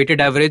at that weighted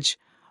average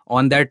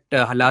on that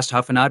last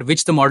half an hour,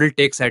 which the model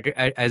takes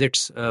as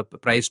its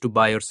price to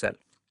buy or sell.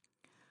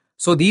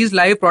 So these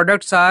live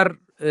products are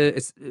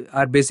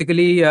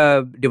basically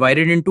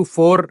divided into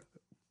 4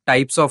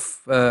 types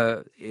of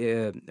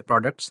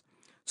products.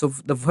 So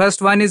the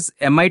first one is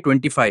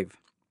MI25.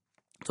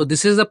 So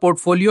this is a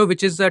portfolio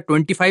which is a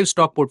 25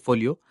 stock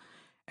portfolio,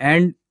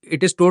 and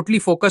it is totally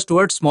focused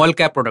towards small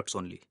cap products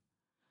only.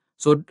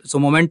 So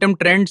momentum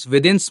trends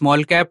within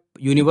small cap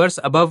universe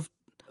above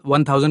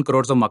 1,000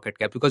 crores of market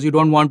cap, because you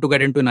don't want to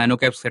get into nano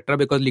caps, etc.,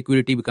 because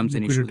liquidity becomes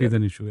an issue. Liquidity is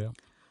an issue, yeah.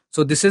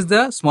 So this is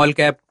the small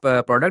cap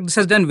product. This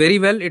has done very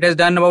well. It has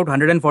done about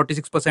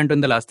 146%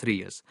 in the last 3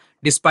 years,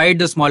 despite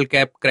the small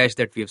cap crash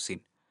that we have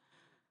seen.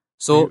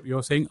 So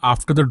you're saying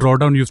after the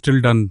drawdown, you've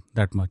still done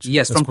that much?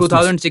 Yes, from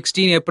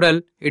 2016 April,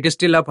 it is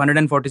still up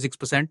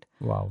 146%.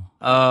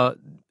 Wow.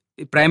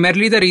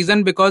 Primarily the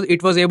reason because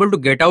it was able to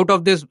get out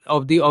of this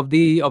of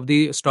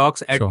the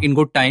stocks in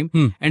good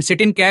time and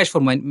sit in cash for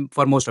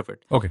most of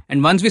it. Okay.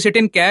 And once we sit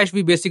in cash,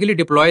 we basically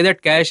deploy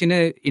that cash in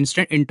a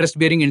instant interest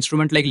bearing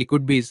instrument like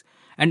liquid Bs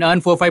and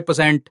earn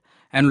 4-5%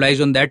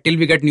 annualized on that till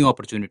we get new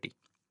opportunity.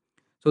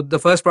 So the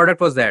first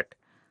product was that.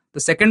 The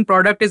second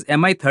product is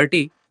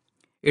MI30.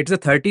 It's a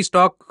 30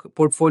 stock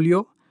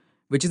portfolio,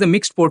 which is a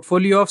mixed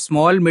portfolio of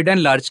small, mid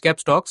and large cap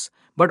stocks,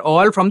 but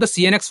all from the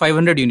CNX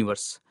 500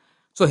 universe.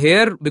 So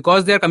here,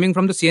 because they are coming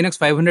from the CNX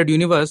 500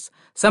 universe,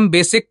 some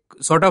basic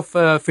sort of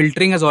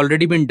filtering has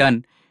already been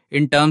done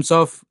in terms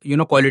of,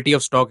 quality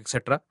of stock,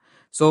 etc.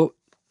 So,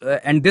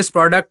 and this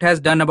product has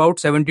done about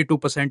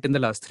 72% in the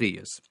last 3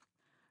 years.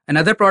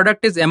 Another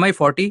product is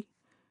MI40,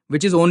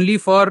 which is only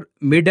for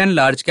mid and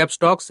large cap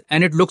stocks,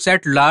 and it looks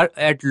at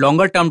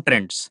longer term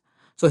trends.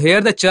 So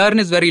here the churn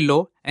is very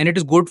low, and it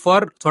is good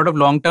for sort of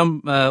long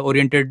term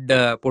oriented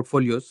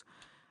portfolios.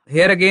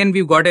 Here again,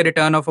 we've got a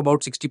return of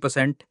about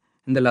 60%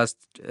 in the last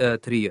 3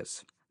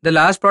 years. The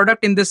last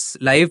product in this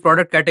live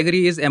product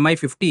category is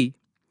MI50,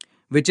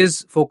 which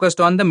is focused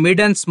on the mid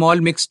and small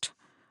mixed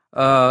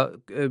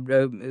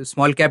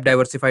small cap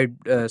diversified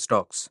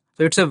stocks.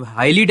 So it's a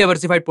highly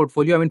diversified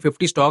portfolio. I mean,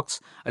 50 stocks.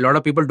 A lot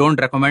of people don't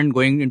recommend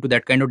going into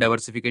that kind of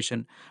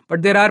diversification,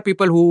 but there are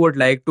people who would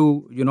like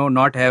to,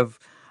 not have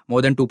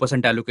more than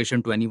 2%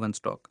 allocation to any one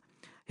stock.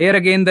 Here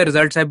again, the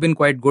results have been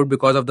quite good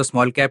because of the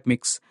small cap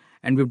mix,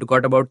 and we've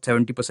got about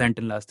 70%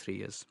 in last 3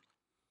 years.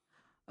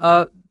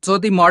 So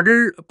the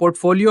model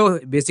portfolio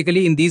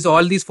basically in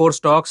all these 4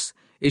 stocks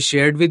is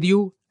shared with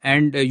you,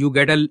 and you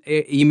get an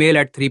email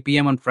at 3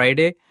 p.m. on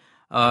Friday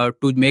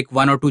to make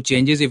 1 or 2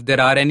 changes if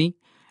there are any,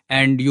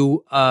 and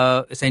you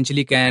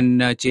essentially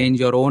can change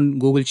your own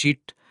Google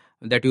Sheet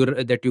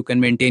that you can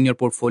maintain your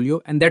portfolio,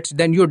 and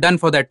then you're done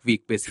for that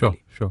week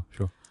basically. Sure.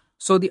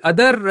 So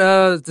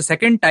the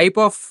second type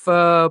of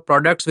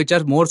products which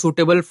are more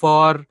suitable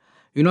for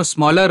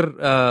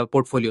smaller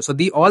portfolio. So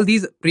all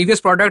these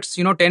previous products,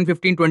 10,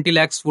 15, 20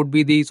 lakhs would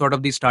be the sort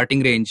of the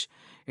starting range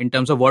in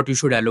terms of what you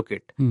should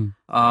allocate,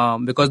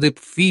 because the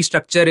fee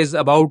structure is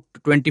about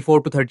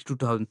 24 to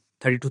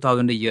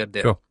 32,000 a year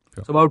there. Sure.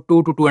 So about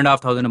 2 to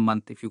 2,500 a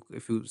month if you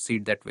see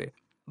it that way.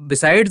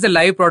 Besides the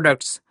live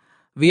products,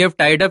 we have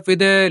tied up with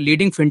a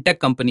leading fintech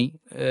company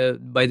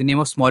by the name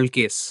of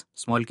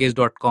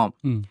smallcase.com.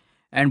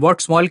 And what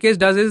Smallcase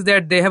does is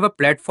that they have a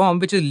platform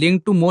which is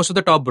linked to most of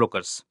the top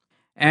brokers.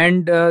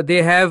 And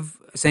they have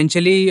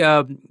essentially,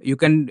 you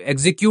can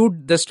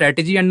execute the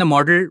strategy and the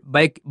model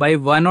by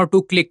 1 or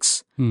 2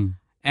 clicks. And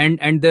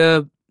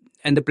the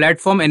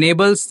platform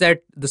enables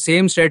that the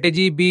same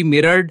strategy be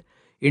mirrored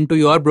into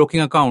your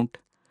broking account,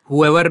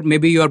 whoever may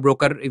be your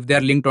broker, if they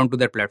are linked onto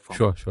that platform.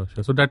 Sure.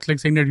 So that's like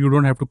saying that you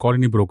don't have to call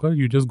any broker.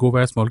 You just go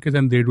via Smallcase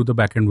and they do the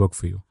back end work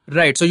for you.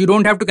 Right. So you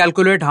don't have to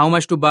calculate how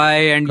much to buy,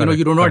 and Correct,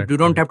 you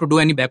don't have to do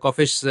any back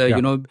office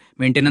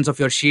maintenance of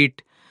your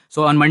sheet.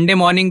 So on Monday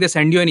morning they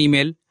send you an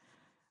email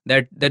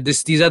that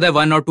these are the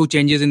 1 or 2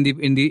 changes in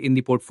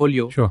the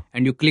portfolio. Sure.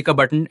 And you click a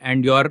button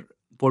and your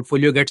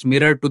portfolio gets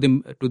mirrored to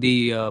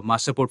the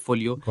master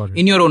portfolio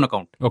in your own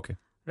account. Okay.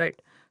 Right.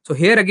 So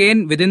here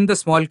again, within the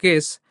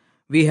Smallcase,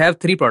 we have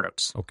 3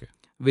 products,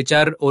 which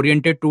are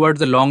oriented towards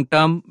the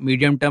long-term,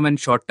 medium-term, and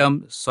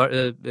short-term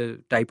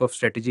type of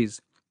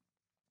strategies.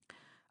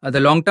 The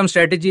long-term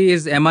strategy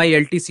is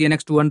MILT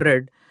CNX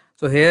 200.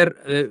 So here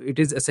it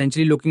is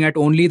essentially looking at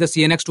only the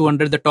CNX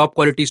 200, the top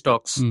quality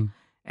stocks,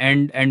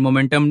 and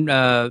momentum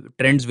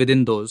trends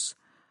within those.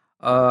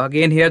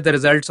 Again, here the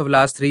results of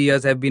last 3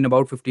 years have been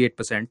about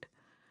 58%.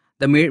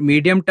 The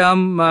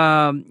medium-term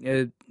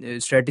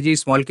strategy,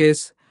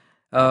 Smallcase,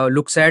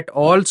 looks at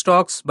all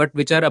stocks but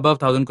which are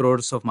above 1,000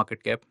 crores of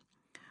market cap.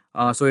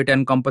 So it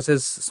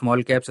encompasses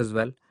small caps as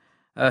well.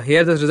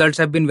 Here the results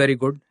have been very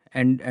good,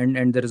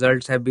 and the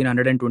results have been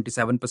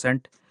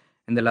 127%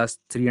 in the last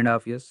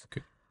 3.5 years.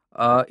 Okay.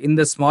 In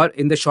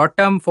the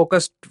short-term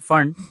focused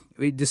fund,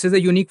 this is a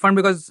unique fund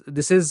because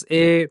this is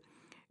a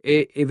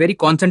very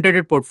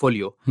concentrated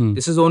portfolio.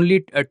 This is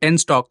only 10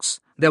 stocks.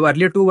 There were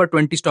earlier 2 were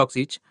 20 stocks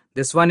each.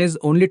 This one is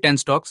only 10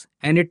 stocks,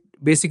 and it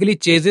basically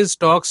chases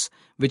stocks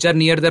which are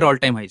near their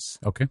all-time highs.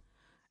 Okay.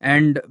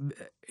 And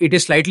it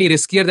is slightly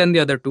riskier than the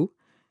other 2,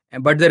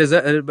 but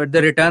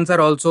the returns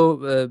are also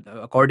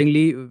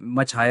accordingly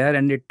much higher,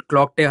 and it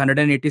clocked a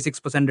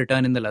 186%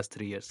 return in the last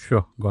 3 years.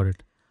 Sure, got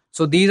it.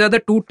 So these are the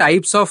 2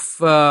 types of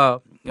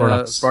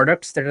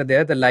products that are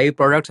there, the live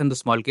products and the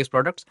small case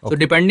products. Okay. So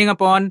depending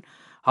upon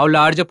how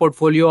large a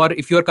portfolio, or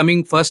if you are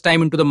coming first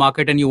time into the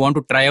market and you want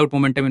to try out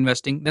momentum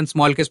investing, then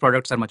small case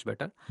products are much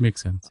better.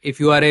 Makes sense. If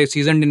you are a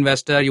seasoned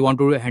investor, you want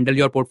to handle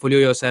your portfolio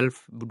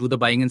yourself, do the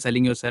buying and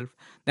selling yourself,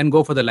 then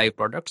go for the live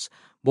products.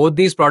 Both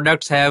these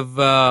products have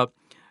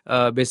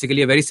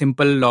basically a very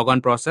simple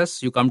log-on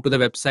process. You come to the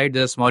website,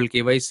 there's a small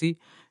KYC,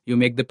 you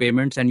make the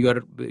payments, and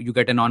you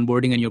get an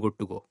onboarding and you're good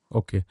to go.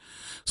 Okay.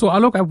 So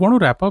Alok, I want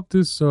to wrap up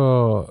this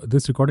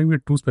recording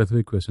with 2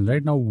 specific questions.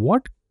 Right now,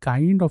 what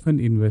kind of an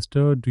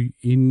investor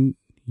in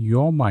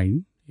your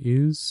mind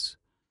is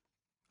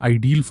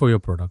ideal for your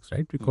products,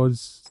 right?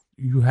 Because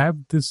you have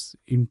this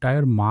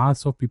entire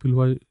mass of people who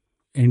are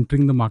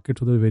entering the market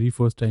for the very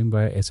first time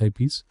via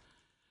SIPs.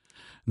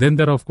 Then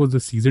there are, of course,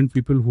 the seasoned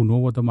people who know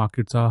what the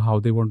markets are,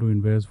 how they want to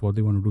invest, what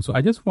they want to do. So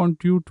I just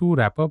want you to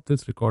wrap up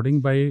this recording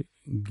by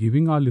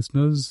giving our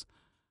listeners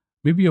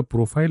maybe a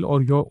profile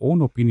or your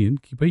own opinion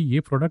कि भाई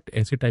ये product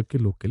ऐसे type के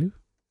लोग के लिए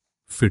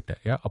fit है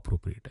या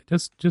appropriate है.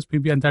 Just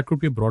maybe, and that could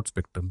be a broad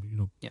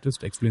spectrum.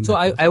 Just explain. So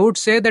I would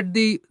say that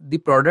the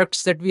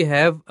products that we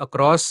have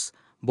across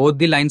both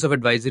the lines of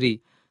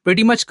advisory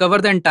pretty much cover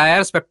the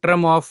entire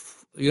spectrum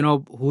of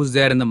who's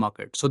there in the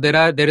market. So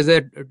there is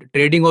a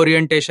trading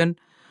orientation.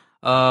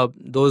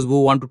 Those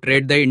who want to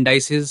trade the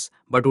indices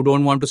but who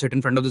don't want to sit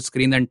in front of the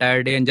screen the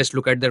entire day and just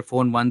look at their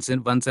phone once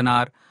an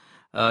hour.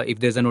 If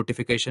there's a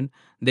notification,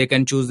 they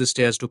can choose the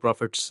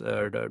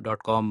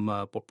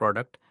stairs2profits.com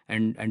product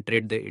and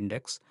trade the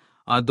index.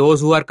 Those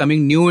who are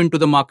coming new into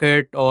the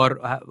market or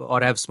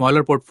have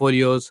smaller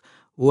portfolios,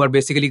 who are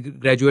basically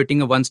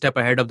graduating one step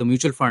ahead of the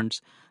mutual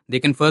funds, they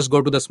can first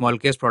go to the small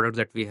case products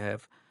that we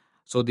have.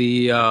 So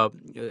so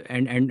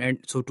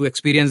to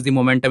experience the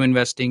momentum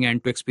investing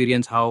and to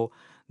experience how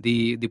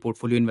the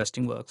portfolio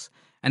investing works.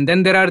 And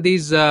then there are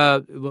these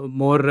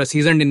more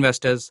seasoned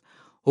investors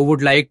who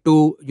would like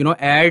to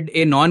add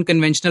a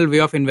non-conventional way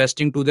of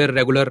investing to their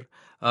regular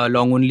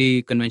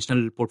long-only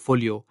conventional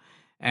portfolio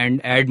and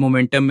add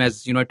momentum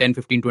as 10,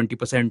 15,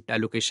 20%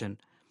 allocation.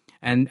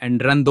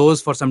 and run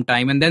those for some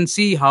time, and then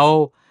see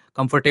how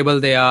comfortable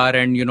they are,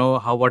 and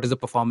what is the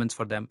performance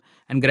for them.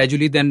 And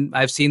gradually then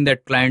I've seen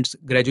that clients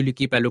gradually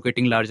keep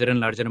allocating larger and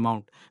larger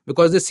amount,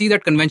 because they see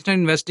that conventional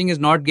investing is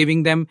not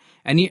giving them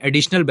any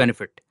additional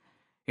benefit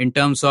in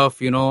terms of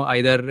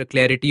either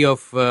clarity of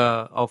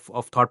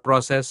thought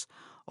process,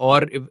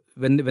 or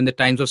when the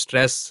times of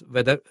stress,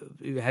 whether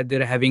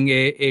they're having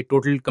a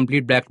total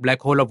complete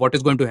black hole of what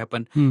is going to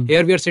happen.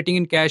 Here we are sitting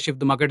in cash if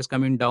the market is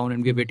coming down,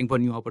 and we're waiting for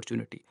new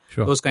opportunity.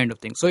 Sure. Those kind of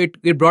things. So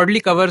it broadly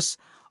covers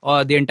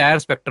the entire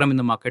spectrum in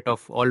the market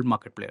of all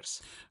market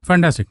players.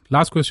 Fantastic.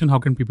 Last question, how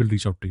can people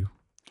reach out to you?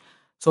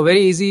 So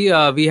very easy.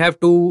 We have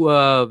two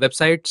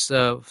websites.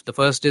 The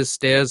first is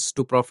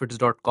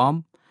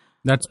stairs2profits.com.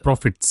 That's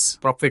profits.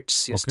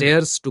 Profits. Okay.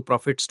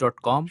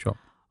 Stairs2profits.com, Sure.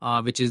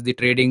 which is the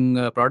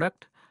trading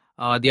product.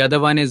 The other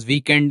one is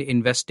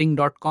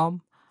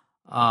weekendinvesting.com.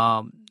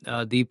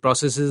 The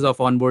processes of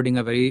onboarding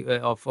are very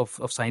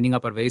of signing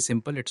up are very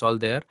simple. It's all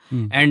there.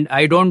 And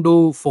I don't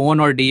do phone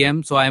or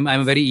DM, so I'm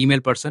a very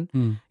email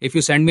person. If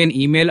you send me an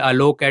email,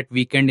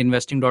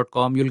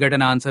 alok@weekendinvesting.com, you'll get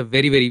an answer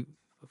very, very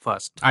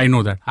fast. I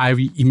know that. I've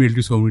emailed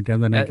you so many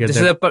times, and I get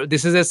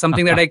this is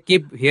something that I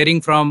keep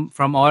hearing from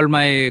all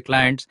my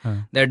clients,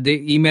 that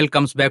the email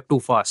comes back too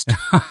fast.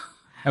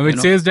 And it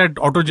says that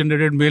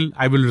auto-generated mail,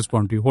 I will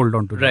respond to you. Hold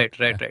on to that.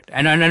 Right.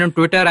 And on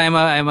Twitter, I'm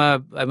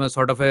a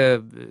sort of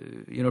a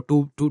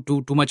too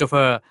much of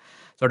a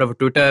sort of a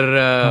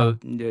Twitter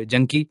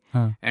junkie,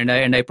 and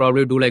I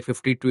probably do like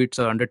 50 tweets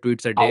or 100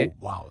 tweets a day. Oh,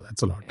 wow,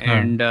 that's a lot.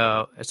 And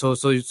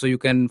so you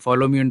can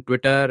follow me on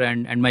Twitter,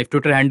 and my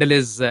Twitter handle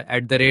is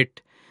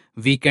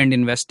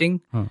 @weekendinvesting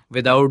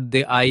without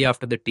the I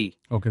after the T.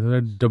 Okay, so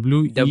that's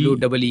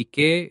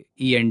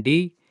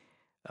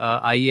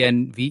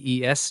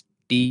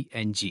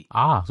WEEKENDINVESTNG.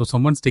 So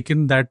someone's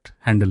taken that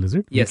handle, is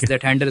it? Yes, Okay.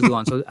 that handle is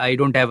gone. So I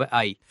don't have an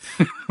I.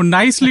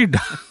 Nicely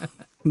done.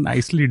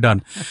 Nicely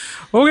done.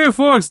 Okay,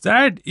 folks,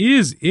 that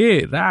is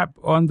a wrap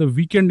on the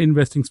Weekend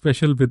Investing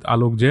Special with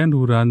Alok Jain,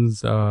 who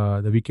runs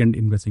the Weekend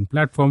Investing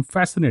platform.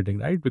 Fascinating,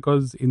 right?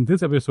 Because in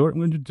this episode, I'm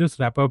going to just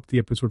wrap up the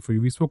episode for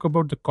you. We spoke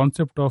about the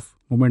concept of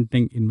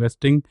momentum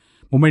investing,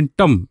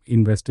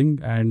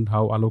 and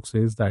how Alok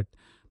says that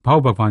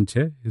bhav bhagwan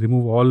che,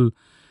 remove all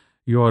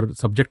your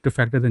subjective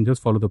factors and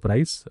just follow the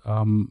price.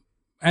 An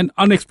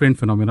unexplained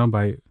phenomenon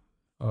by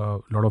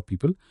a lot of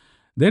people.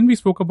 Then we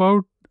spoke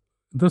about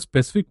the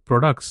specific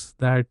products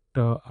that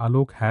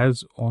Alok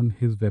has on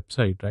his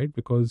website, right?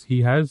 Because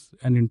he has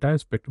an entire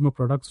spectrum of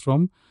products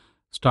from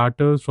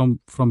starters,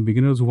 from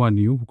beginners who are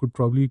new, who could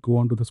probably go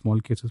onto the small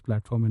cases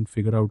platform and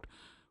figure out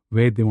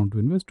where they want to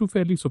invest, to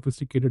fairly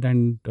sophisticated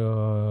and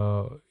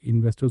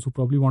investors who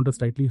probably want a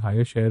slightly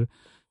higher share,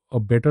 a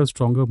better,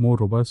 stronger, more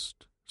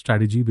robust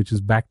strategy which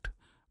is backed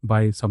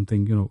by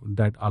something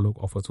that Alok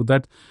offers. So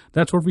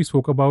that's what we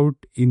spoke about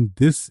in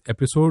this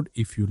episode.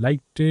 If you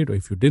liked it or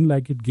if you didn't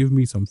like it, give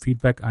me some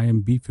feedback. I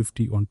am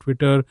B50 on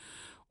Twitter.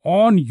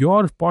 On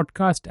your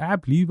podcast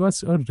app, leave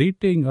us a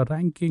rating, a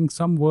ranking,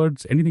 some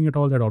words, anything at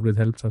all. That always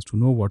helps us to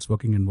know what's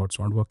working and what's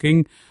not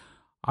working.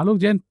 Alok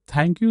Jain,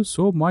 thank you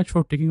so much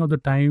for taking out the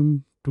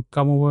time to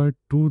come over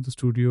to the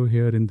studio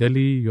here in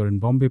Delhi. You're in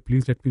Bombay.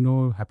 Please let me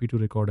know. Happy to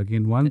record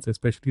again once,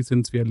 especially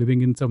since we are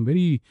living in some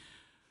very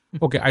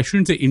I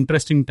shouldn't say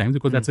interesting times,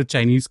 because that's a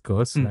Chinese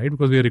curse, right?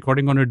 Because we are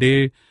recording on a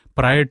day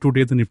prior to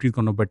today, the Nifty has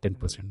gone up by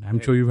 10%. I'm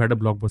sure you've had a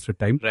blockbuster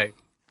time. Right.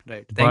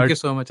 Thank you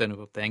so much,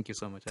 Anubhav. Thank you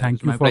so much.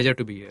 It's my pleasure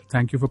to be here.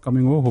 Thank you for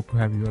coming over. Hope to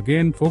have you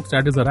again. Folks,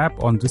 that is a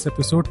wrap on this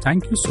episode.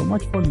 Thank you so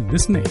much for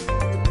listening.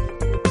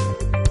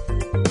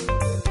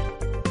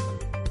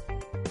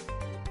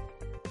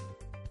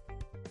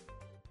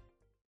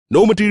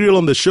 No material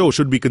on the show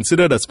should be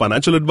considered as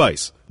financial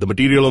advice. The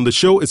material on the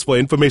show is for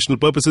informational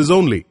purposes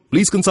only.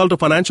 Please consult a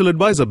financial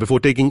advisor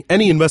before taking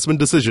any investment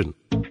decision.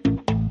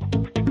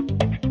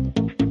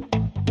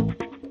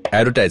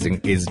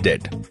 Advertising is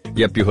dead.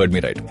 Yep, you heard me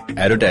right.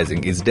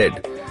 Advertising is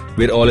dead.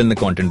 We're all in the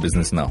content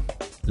business now.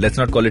 Let's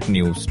not call it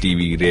news,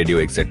 TV, radio,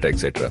 etc.,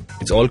 etc.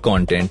 It's all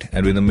content,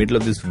 and we're in the middle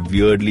of this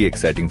weirdly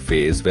exciting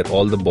phase where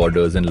all the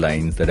borders and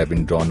lines that have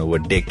been drawn over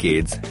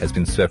decades has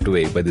been swept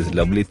away by this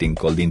lovely thing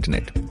called the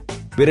internet.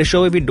 We're a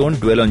show where we don't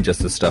dwell on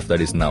just the stuff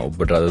that is now,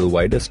 but rather the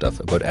wider stuff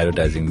about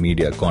advertising,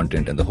 media,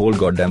 content, and the whole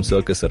goddamn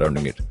circus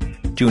surrounding it.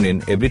 Tune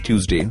in every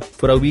Tuesday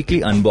for our weekly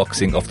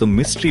unboxing of the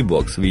mystery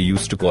box we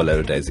used to call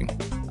advertising.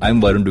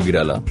 I'm Varun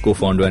Dugirala,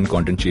 co-founder and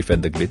content chief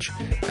at The Glitch,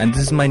 and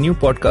this is my new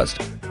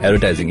podcast,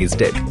 Advertising is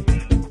Dead.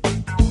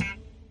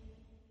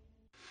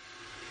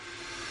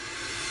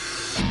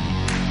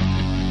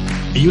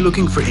 Are you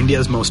looking for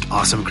India's most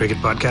awesome cricket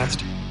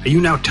podcast? Are you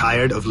now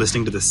tired of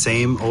listening to the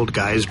same old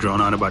guys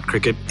drone on about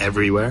cricket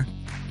everywhere?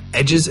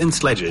 Edges and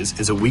Sledges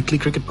is a weekly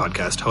cricket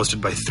podcast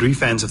hosted by three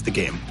fans of the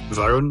game,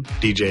 Varun,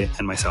 DJ,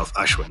 and myself,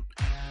 Ashwin.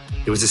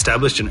 It was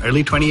established in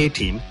early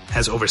 2018,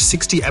 has over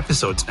 60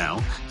 episodes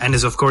now, and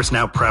is of course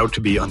now proud to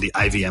be on the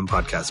IVM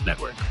Podcast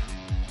Network.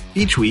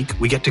 Each week,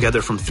 we get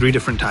together from 3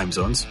 different time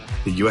zones,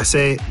 the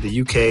USA,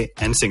 the UK,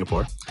 and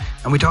Singapore,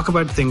 and we talk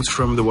about things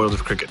from the world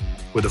of cricket,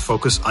 with a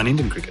focus on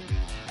Indian cricket.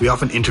 We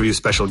often interview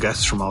special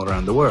guests from all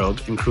around the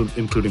world,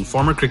 including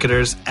former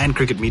cricketers and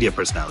cricket media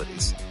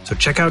personalities. So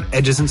check out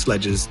Edges and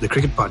Sledges, the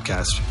cricket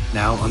podcast,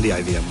 now on the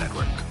IVM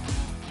network.